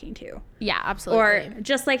been talking to. Yeah, absolutely. Or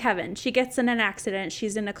Just Like Heaven. She gets in an accident.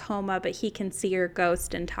 She's in a coma, but he can see her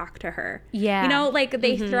ghost and talk to her. Yeah. You know, like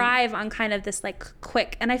they thrive on kind of this like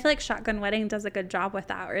quick, and I feel like Shotgun Wedding does a good job with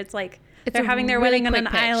that, where it's like they're having their wedding on an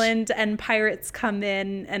island and pirates come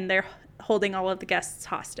in and they're holding all of the guests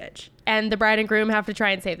hostage. And the bride and groom have to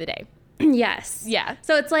try and save the day. Yes. Yeah.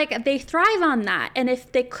 So it's like they thrive on that. And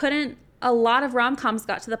if they couldn't, a lot of rom-coms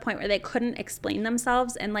got to the point where they couldn't explain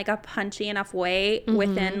themselves in like a punchy enough way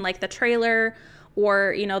within like the trailer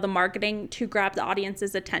or, you know, the marketing to grab the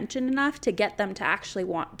audience's attention enough to get them to actually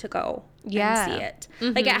want to go and see it.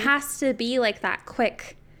 Like it has to be like that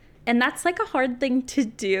quick. And that's like a hard thing to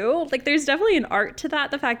do. Like there's definitely an art to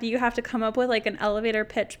that. The fact that you have to come up with like an elevator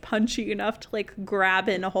pitch punchy enough to like grab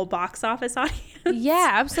in a whole box office audience.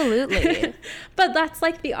 Yeah, absolutely. But that's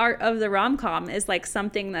like the art of the rom-com, is like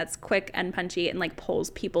something that's quick and punchy and like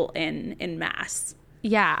pulls people in mass.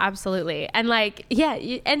 Yeah, absolutely. And like, yeah,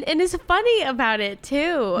 and it's funny about it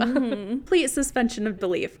too. Complete suspension of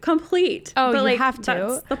belief. Complete. Oh, but you like, have to.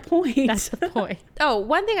 That's the point. That's the point. Oh,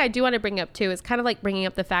 one thing I do want to bring up too is kind of like bringing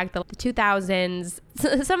up the fact that the 2000s,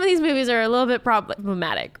 some of these movies are a little bit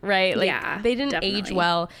problematic, right? Like they didn't age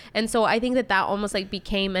well. And so I think that almost like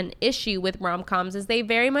became an issue with rom-coms, is they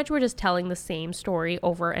very much were just telling the same story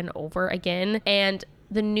over and over again. And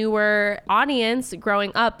the newer audience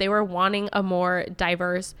growing up, they were wanting a more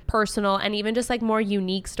diverse, personal, and even just like more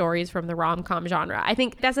unique stories from the rom-com genre. I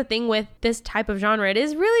think that's the thing with this type of genre. It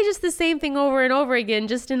is really just the same thing over and over again,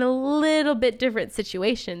 just in a little bit different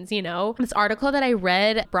situations, you know? This article that I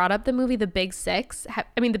read brought up the movie The Big Sick.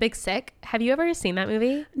 The Big Sick. Have you ever seen that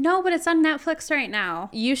movie? No, but it's on Netflix right now.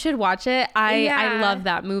 You should watch it. I love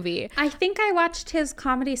that movie. I think I watched his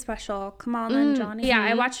comedy special, Kamal and Johnny. Yeah,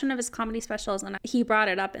 I watched one of his comedy specials and he brought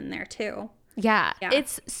it up in there too. Yeah,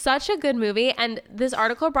 it's such a good movie. And this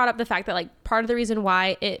article brought up the fact that like part of the reason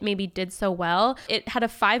why it maybe did so well, it had a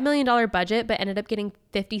 $5 million budget, but ended up getting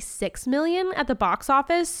 $56 million at the box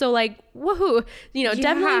office. So like, woohoo, you know,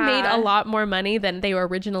 definitely made a lot more money than they were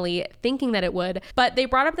originally thinking that it would. But they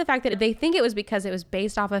brought up the fact that they think it was because it was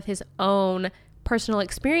based off of his own personal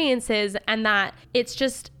experiences, and that it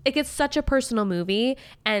gets such a personal movie.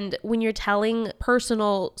 And when you're telling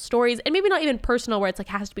personal stories, and maybe not even personal where it's like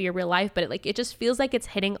has to be your real life, but it just feels like it's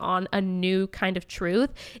hitting on a new kind of truth.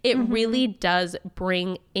 It really does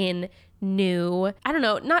bring in new, I don't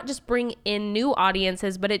know, not just bring in new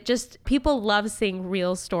audiences, but people love seeing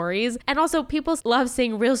real stories. And also people love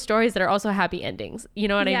seeing real stories that are also happy endings. You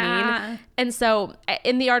know what I mean? And so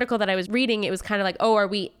in the article that I was reading, it was kind of like, oh, are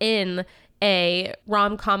we in a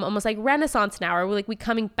rom-com almost like renaissance now? Are we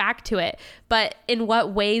coming back to it? But in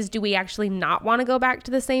what ways do we actually not want to go back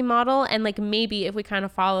to the same model? And like maybe if we kind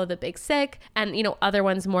of follow The Big Sick and, you know, other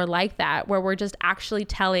ones more like that, where we're just actually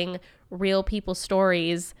telling real people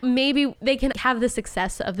stories, maybe they can have the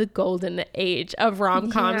success of the golden age of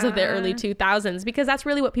rom-coms of the early 2000s, because that's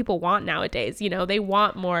really what people want nowadays. You know, they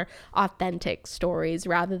want more authentic stories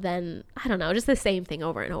rather than, I don't know, just the same thing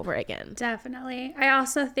over and over again. Definitely. I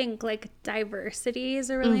also think like diversity is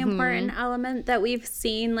a really important element that we've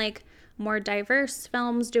seen, like more diverse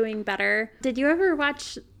films doing better. Did you ever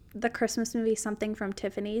watch the Christmas movie Something from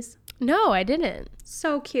Tiffany's? No, I didn't.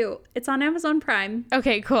 So cute. It's on Amazon Prime.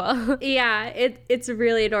 Okay, cool. Yeah, it's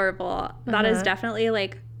really adorable. That is definitely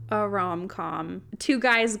like a rom-com. Two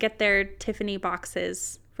guys get their Tiffany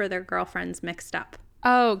boxes for their girlfriends mixed up.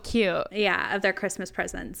 Oh, cute. Yeah, of their Christmas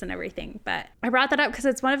presents and everything. But I brought that up because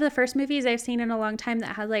it's one of the first movies I've seen in a long time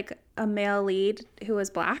that had like a male lead who was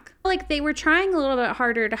Black. Like they were trying a little bit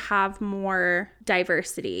harder to have more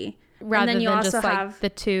diversity. Rather than just have, like the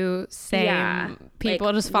two same people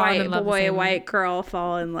like just falling in love. White boy, white girl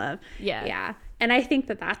fall in love. Yeah. Yeah. And I think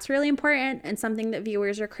that that's really important and something that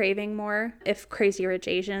viewers are craving more, if Crazy Rich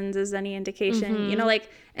Asians is any indication, you know, like,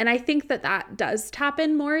 and I think that does tap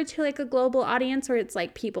in more to like a global audience where it's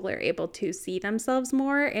like people are able to see themselves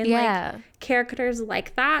more in like characters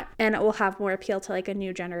like that. And it will have more appeal to like a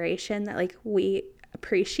new generation that like we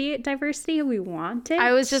appreciate diversity. We want it.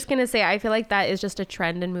 I was just gonna say, I feel like that is just a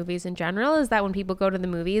trend in movies in general, is that when people go to the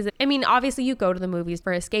movies, I mean, obviously you go to the movies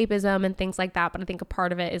for escapism and things like that, but I think a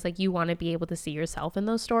part of it is like you want to be able to see yourself in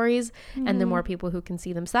those stories, and the more people who can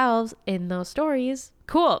see themselves in those stories,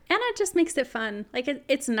 cool. And it just makes it fun. Like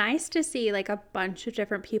it's nice to see like a bunch of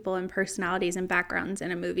different people and personalities and backgrounds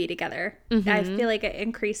in a movie together. I feel like it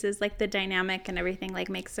increases like the dynamic and everything, like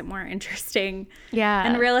makes it more interesting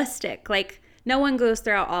and realistic. Like no one goes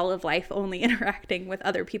throughout all of life only interacting with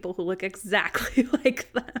other people who look exactly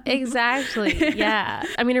like them. Exactly. Yeah.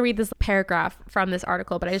 I'm going to read this paragraph from this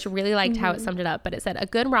article, but I just really liked how it summed it up. But it said, a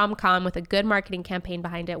good rom-com with a good marketing campaign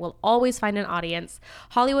behind it will always find an audience.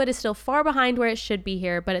 Hollywood is still far behind where it should be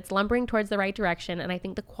here, but it's lumbering towards the right direction. And I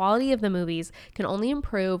think the quality of the movies can only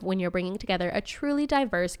improve when you're bringing together a truly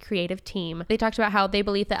diverse creative team. They talked about how they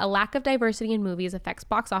believe that a lack of diversity in movies affects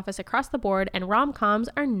box office across the board, and rom-coms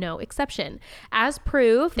are no exception. As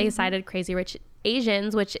proof, they cited Crazy Rich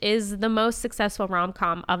Asians, which is the most successful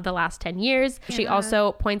rom-com of the last 10 years. Yeah. She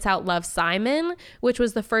also points out Love, Simon, which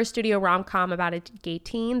was the first studio rom-com about a gay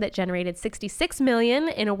teen that generated $66 million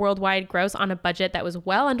in a worldwide gross on a budget that was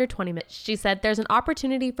well under $20 million. She said there's an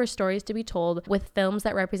opportunity for stories to be told with films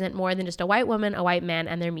that represent more than just a white woman, a white man,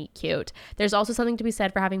 and their meet cute. There's also something to be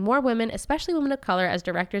said for having more women, especially women of color, as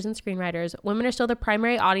directors and screenwriters. Women are still the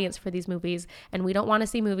primary audience for these movies, and we don't want to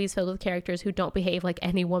see movies filled with characters who don't behave like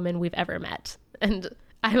any woman we've ever met. And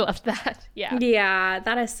I loved that. Yeah. Yeah,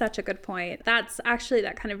 that is such a good point. That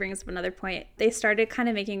kind of brings up another point. They started kind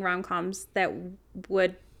of making rom-coms that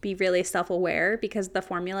would be really self-aware because the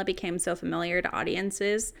formula became so familiar to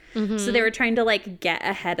audiences. So they were trying to like get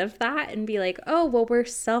ahead of that and be like, oh, well, we're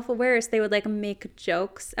self-aware. So they would like make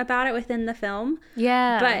jokes about it within the film.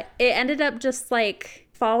 Yeah. But it ended up just like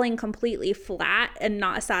falling completely flat and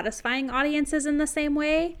not satisfying audiences in the same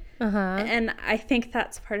way. And I think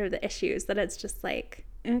that's part of the issue, is that it's just like,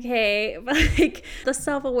 okay, but like the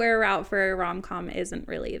self-aware route for a rom-com isn't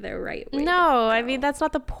really the right way. No, I mean, that's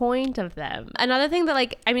not the point of them. Another thing that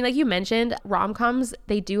like you mentioned, rom-coms,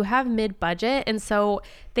 they do have mid-budget, and so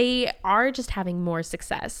they are just having more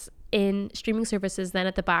success in streaming services than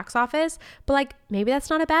at the box office. But like, maybe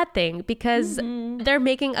that's not a bad thing, because they're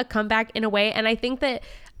making a comeback in a way. And I think that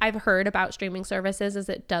I've heard about streaming services is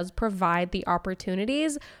it does provide the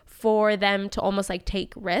opportunities for them to almost like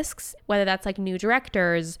take risks, whether that's like new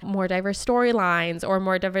directors, more diverse storylines, or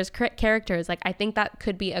more diverse characters. Like, I think that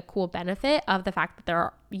could be a cool benefit of the fact that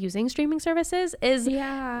they're using streaming services is,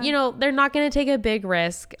 you know, they're not going to take a big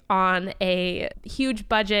risk on a huge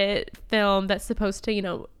budget film that's supposed to, you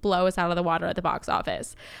know, blow us out of the water at the box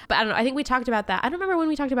office. But I don't know. I think we talked about that. I don't remember when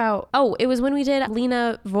we talked about, it was when we did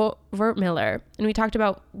Lena Wertmüller, and we talked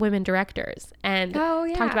about women directors and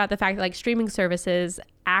talked about the fact that like streaming services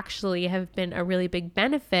actually have been a really big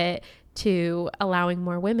benefit to allowing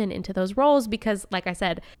more women into those roles, because like I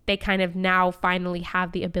said, they kind of now finally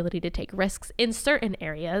have the ability to take risks in certain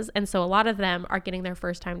areas. And so a lot of them are getting their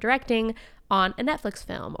first time directing on a Netflix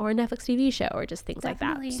film or a Netflix TV show or just things like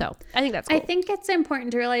that. So I think that's cool. I think it's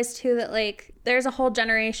important to realize too that like there's a whole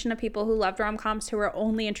generation of people who loved rom-coms who were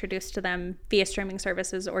only introduced to them via streaming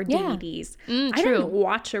services or DVDs. I didn't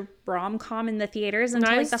watch a rom-com in the theaters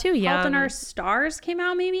until like The Fault in Our Stars came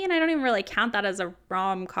out maybe, and I don't even really count that as a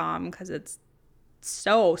rom-com because it's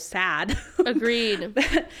so sad. Agreed.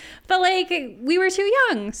 But like, we were too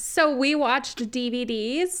young, so we watched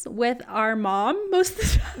DVDs with our mom most of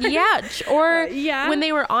the time. Yeah, or when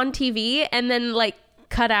they were on TV and then like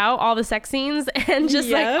cut out all the sex scenes and just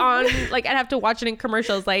like on, like I'd have to watch it in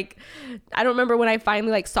commercials. Like, I don't remember when I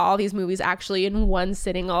finally like saw these movies actually in one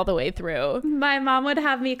sitting all the way through. My mom would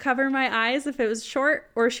have me cover my eyes if it was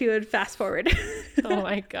short, or she would fast forward. Oh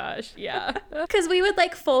my gosh, yeah. Because we would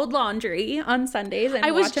like fold laundry on Sundays and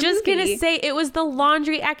I was just gonna say it was the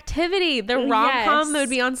laundry activity, the rom-com that would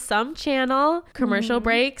be on some channel, commercial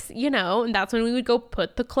breaks, you know, and that's when we would go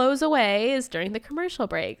put the clothes away, is during the commercial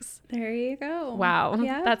breaks. There you go. Wow.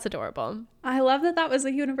 Yeah. That's adorable. I love that was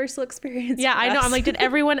a universal experience. Yeah, I know. I'm like, did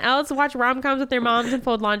everyone else watch rom-coms with their moms and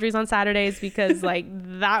fold laundries on Saturdays? Because like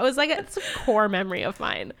that was like it's a core memory of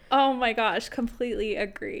mine. Oh my gosh, completely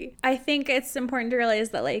agree. I think it's important to realize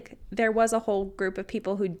that like there was a whole group of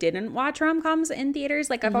people who didn't watch rom-coms in theaters.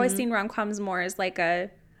 Like I've always seen rom-coms more as like a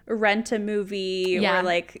rent a movie or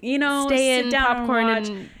like, you know, stay in, sit down popcorn and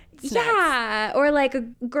watch. Snacks. Yeah, or like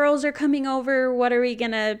girls are coming over, what are we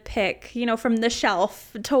gonna pick, you know, from the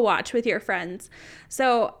shelf to watch with your friends.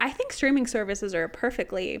 So I think streaming services are a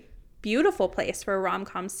perfectly beautiful place for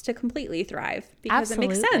rom-coms to completely thrive, because it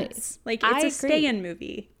makes sense. Like it's a stay-in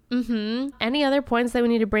movie. Any other points that we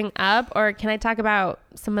need to bring up, or can I talk about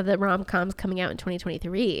some of the rom-coms coming out in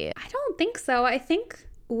 2023? I don't think so. I think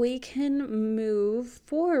we can move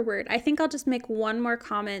forward. I think I'll just make one more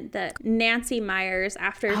comment that Nancy Meyers,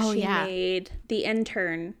 after she made The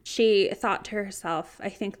Intern, she thought to herself, I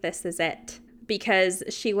think this is it. because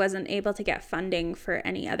she wasn't able to get funding for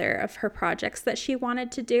any other of her projects that she wanted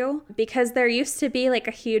to do, because there used to be like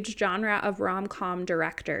a huge genre of rom-com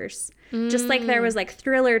directors. Just like there was like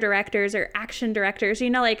thriller directors or action directors, you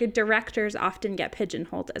know, like directors often get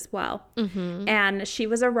pigeonholed as well. And she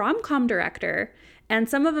was a rom-com director, and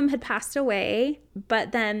some of them had passed away,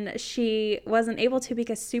 but then she wasn't able to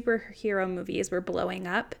because superhero movies were blowing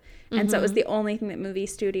up. And so it was the only thing that movie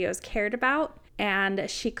studios cared about, and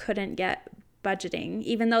she couldn't get budgeting.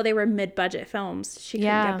 Even though they were mid-budget films, she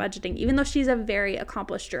couldn't get budgeting, even though she's a very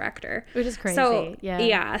accomplished director. Which is crazy. So,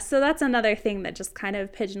 so that's another thing that just kind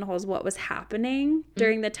of pigeonholes what was happening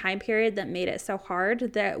during the time period that made it so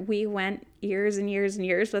hard that we went years and years and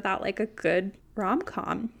years without like a good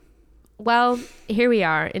rom-com. Well, here we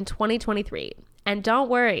are in 2023. And don't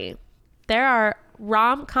worry, there are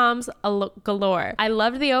rom-coms galore. I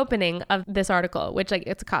loved the opening of this article, which like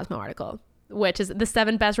it's a Cosmo article, which is the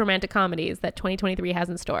 7 best romantic comedies that 2023 has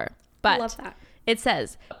in store. But love that. It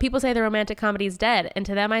says, people say the romantic comedy is dead, and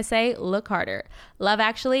to them I say, look harder. Love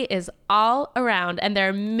Actually is all around, and there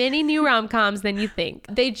are many new rom-coms than you think.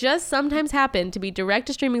 They just sometimes happen to be direct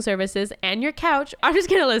to streaming services and your couch. I'm just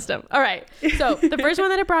going to list them. All right. So the first one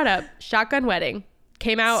that I brought up, Shotgun Wedding.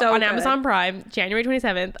 Came out on Amazon Prime, January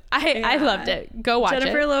 27th. I loved it. Go watch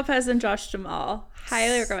Jennifer it. Lopez and Josh Jamal.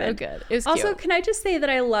 Highly recommend. So good. It was also, cute. can I just say that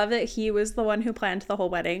I love that he was the one who planned the whole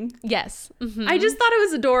wedding? Yes. Mm-hmm. I just thought it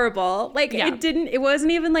was adorable. Like it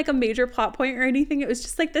wasn't even like a major plot point or anything. It was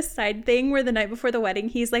just like this side thing where the night before the wedding,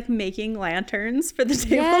 he's like making lanterns for the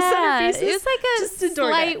table centerpieces. It was like a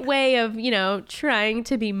slight way of, you know, trying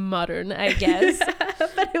to be modern, I guess.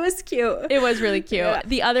 But it was cute. It was really cute. Yeah.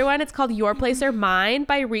 The other one, it's called Your Place or Mine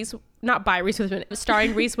by not by Reese Witherspoon,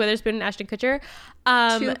 starring Reese Witherspoon and Ashton Kutcher.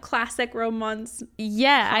 2 classic romance.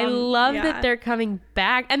 Yeah, I love that they're coming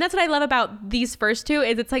back. And that's what I love about these first 2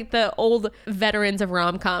 is it's like the old veterans of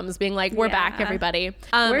rom-coms being like, we're back, everybody.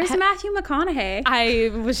 Where's Matthew McConaughey? I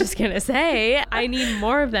was just going to say, I need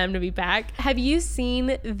more of them to be back. Have you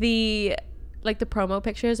seen the promo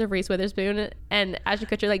pictures of Reese Witherspoon and Ashton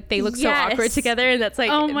Kutcher? Like they look so awkward together, and that's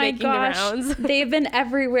like making the rounds. They've been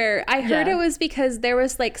everywhere. I heard it was because there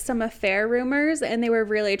was like some affair rumors, and they were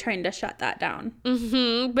really trying to shut that down.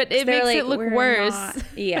 But it makes it look worse.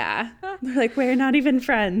 They're like, we're not even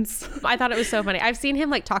friends. I thought it was so funny. I've seen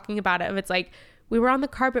him like talking about it. It's like, we were on the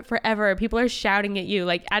carpet forever. People are shouting at you.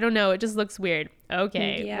 Like, I don't know. It just looks weird.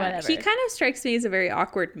 Okay, whatever. He kind of strikes me as a very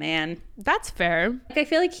awkward man. That's fair. Like, I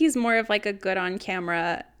feel like he's more of like a good on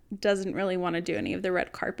camera, doesn't really want to do any of the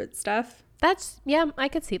red carpet stuff. I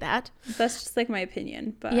could see that. That's just like my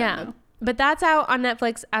opinion. But yeah. But that's out on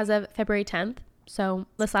Netflix as of February 10th. So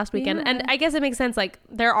this last weekend. Yeah. And I guess it makes sense. Like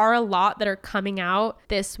there are a lot that are coming out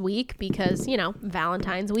this week because, you know,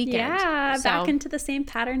 Valentine's weekend. Yeah, back into the same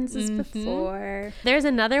patterns as before. There's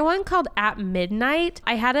another one called At Midnight.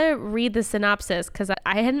 I had to read the synopsis because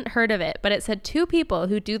I hadn't heard of it, but it said 2 people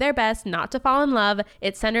who do their best not to fall in love.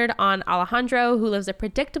 It's centered on Alejandro, who lives a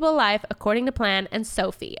predictable life according to plan, and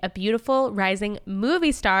Sophie, a beautiful rising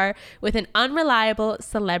movie star with an unreliable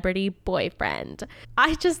celebrity boyfriend.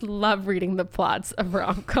 I just love reading the plot of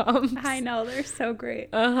rom-coms. I know, they're so great.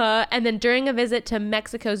 And then during a visit to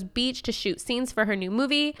Mexico's beach to shoot scenes for her new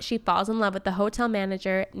movie, she falls in love with the hotel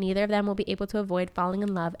manager. Neither of them will be able to avoid falling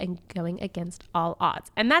in love and going against all odds.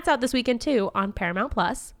 And that's out this weekend too on Paramount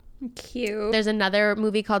Plus. Cute. There's another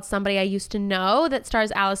movie called Somebody I Used to Know that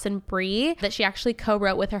stars Alison Brie that she actually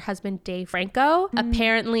co-wrote with her husband Dave Franco.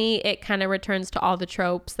 Apparently it kind of returns to all the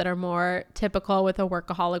tropes that are more typical with a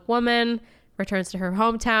workaholic woman. Returns to her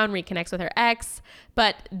hometown, reconnects with her ex,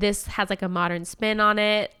 but this has like a modern spin on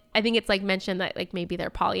it. I think it's like mentioned that like maybe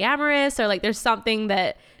they're polyamorous or like there's something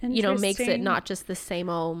that, you know, makes it not just the same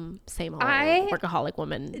old workaholic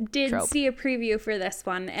woman trope. See a preview for this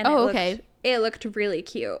one, and it looked really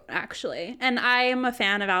cute actually. And I am a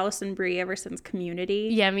fan of Alison Brie ever since Community.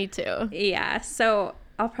 Yeah, me too. Yeah, so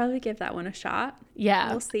I'll probably give that one a shot.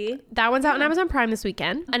 Yeah. We'll see. That one's out on Amazon Prime this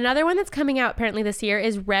weekend. Another one that's coming out apparently this year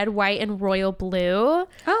is Red, White, and Royal Blue.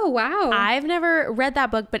 Oh, wow. I've never read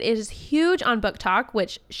that book, but it is huge on Book Talk,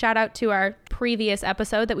 which shout out to our previous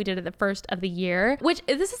episode that we did at the first of the year, which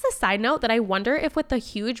this is a side note that I wonder if with the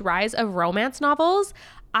huge rise of romance novels,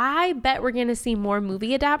 I bet we're going to see more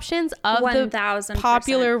movie adaptions of 1,000%. the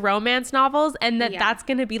popular romance novels, and that's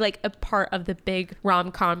going to be like a part of the big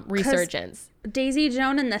rom-com resurgence. Daisy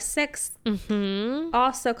Joan and the Six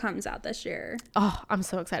also comes out this year. Oh, I'm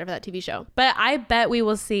so excited for that TV show. But I bet we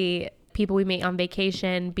will see People We Meet on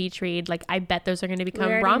Vacation, Beach Read. Like, I bet those are going to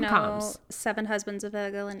become rom-coms. 7 Husbands of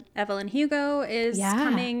Evelyn Hugo is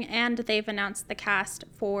coming, and they've announced the cast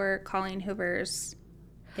for Colleen Hoover's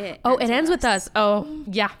It ends with us. Oh,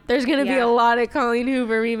 yeah. There's going to be a lot of Colleen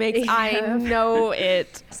Hoover remakes. Yeah. I know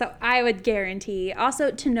it. So I would guarantee.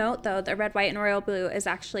 Also, to note, though, the Red, White, and Royal Blue is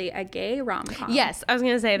actually a gay rom-com. Yes, I was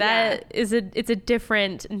going to say that it's a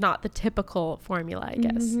different, not the typical formula, I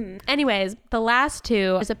guess. Mm-hmm. Anyways, the last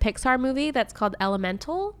two is a Pixar movie that's called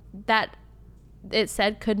Elemental that it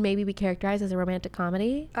said could maybe be characterized as a romantic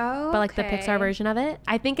comedy. Oh, but like the Pixar version of it.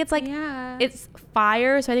 I think it's like, it's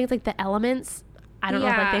fire, so I think it's like the elements. I don't know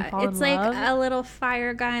if like they fall in love. It's like a little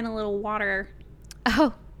fire guy and a little water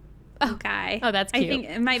guy. Oh, that's cute. I think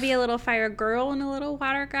it might be a little fire girl and a little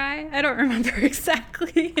water guy. I don't remember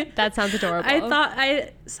exactly. That sounds adorable. I thought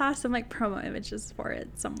I saw some like promo images for it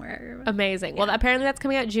somewhere. Amazing. Well, apparently that's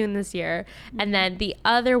coming out June this year. And then the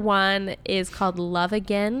other one is called Love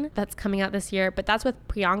Again. That's coming out this year, but that's with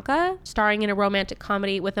Priyanka, starring in a romantic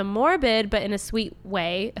comedy with a morbid but in a sweet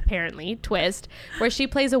way, apparently, twist, where she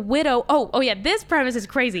plays a widow. Oh yeah, this premise is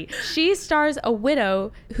crazy. She stars a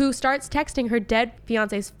widow who starts texting her dead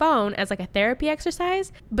fiance's phone as like a therapy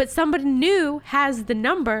exercise, but somebody new has the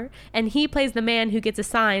number and he plays the man who gets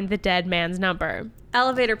assigned the dead man's number.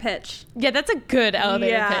 Elevator pitch. Yeah, that's a good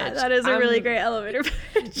elevator pitch. Yeah, that is a really great elevator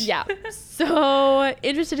pitch. Yeah. So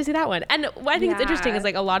interested to see that one. And what I think is interesting is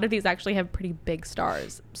like a lot of these actually have pretty big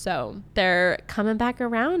stars. So they're coming back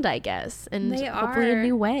around, I guess, and hopefully a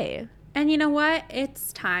new way. And you know what?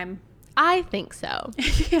 It's time. I think so.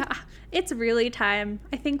 Yeah. It's really time.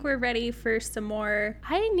 I think we're ready for some more.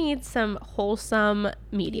 I need some wholesome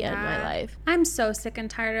media in my life. I'm so sick and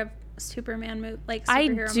tired of Superman like superhero I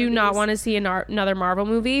do movies. Not want to see another Marvel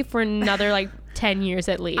movie for another like 10 years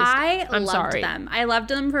at least. I'm loved them. I loved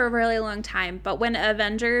them for a really long time. But when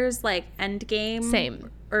Avengers like Endgame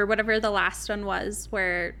or whatever the last one was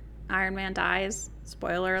where Iron Man dies,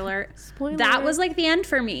 spoiler alert. That was like the end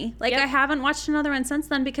for me. Like I haven't watched another one since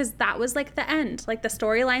then because that was like the end. Like the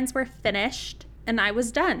storylines were finished and I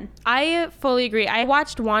was done. I fully agree. I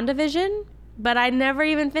watched WandaVision, but I never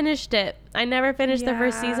even finished it. I never finished the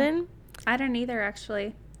first season. I don't either,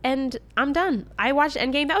 actually. And I'm done. I watched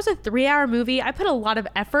Endgame. That was a 3-hour movie. I put a lot of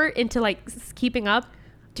effort into like keeping up.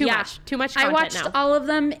 Too much content now. I watched all of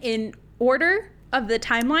them in order of the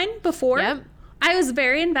timeline before. Yep. I was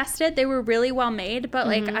very invested. They were really well made, but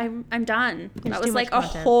like I'm done. That was like a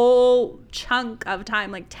whole chunk of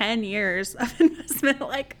time, like 10 years of investment.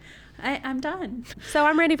 Like I'm done. So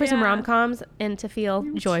I'm ready for some rom-coms and to feel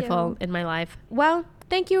joyful in my life. Well,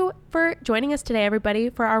 thank you for joining us today, everybody,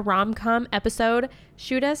 for our rom-com episode.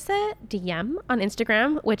 Shoot us a DM on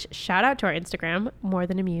Instagram, which shout out to our Instagram, More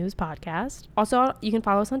Than a Muse Podcast. Also, you can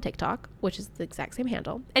follow us on TikTok, which is the exact same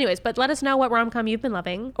handle. Anyways, but let us know what rom-com you've been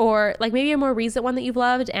loving, or like maybe a more recent one that you've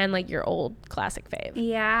loved and like your old classic fave.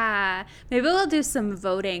 Yeah. Maybe we'll do some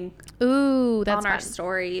voting. Ooh, that's on fun. Our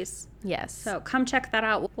stories. Yes. So come check that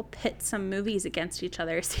out. We'll pit some movies against each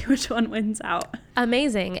other, see which one wins out.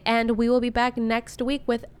 Amazing. And we will be back next week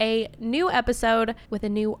with a new episode with a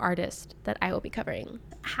new artist that I will be covering.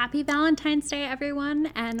 Happy Valentine's Day, everyone,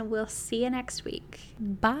 and we'll see you next week.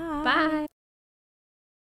 Bye. Bye.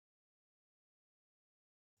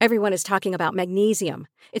 Everyone is talking about magnesium.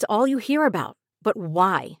 It's all you hear about. But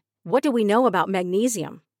why? What do we know about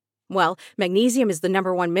magnesium? Well, magnesium is the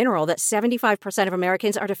 #1 mineral that 75% of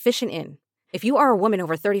Americans are deficient in. If you are a woman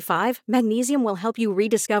over 35, magnesium will help you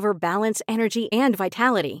rediscover balance, energy, and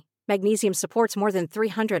vitality. Magnesium supports more than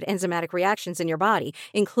 300 enzymatic reactions in your body,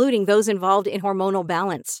 including those involved in hormonal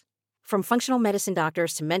balance. From functional medicine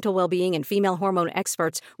doctors to mental well-being and female hormone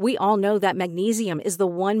experts, we all know that magnesium is the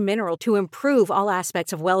one mineral to improve all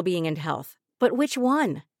aspects of well-being and health. But which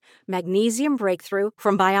one? Magnesium Breakthrough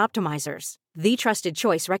from Bioptimizers, the trusted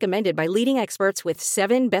choice recommended by leading experts with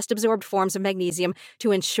 7 best-absorbed forms of magnesium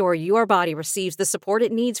to ensure your body receives the support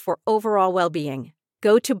it needs for overall well-being.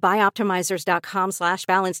 Go to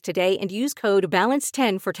bioptimizers.com/balance today and use code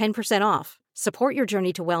BALANCE10 for 10% off. Support your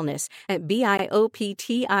journey to wellness at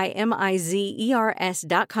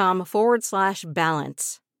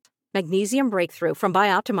bioptimizers.com/balance. Magnesium Breakthrough from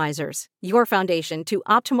Bioptimizers, your foundation to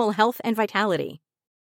optimal health and vitality.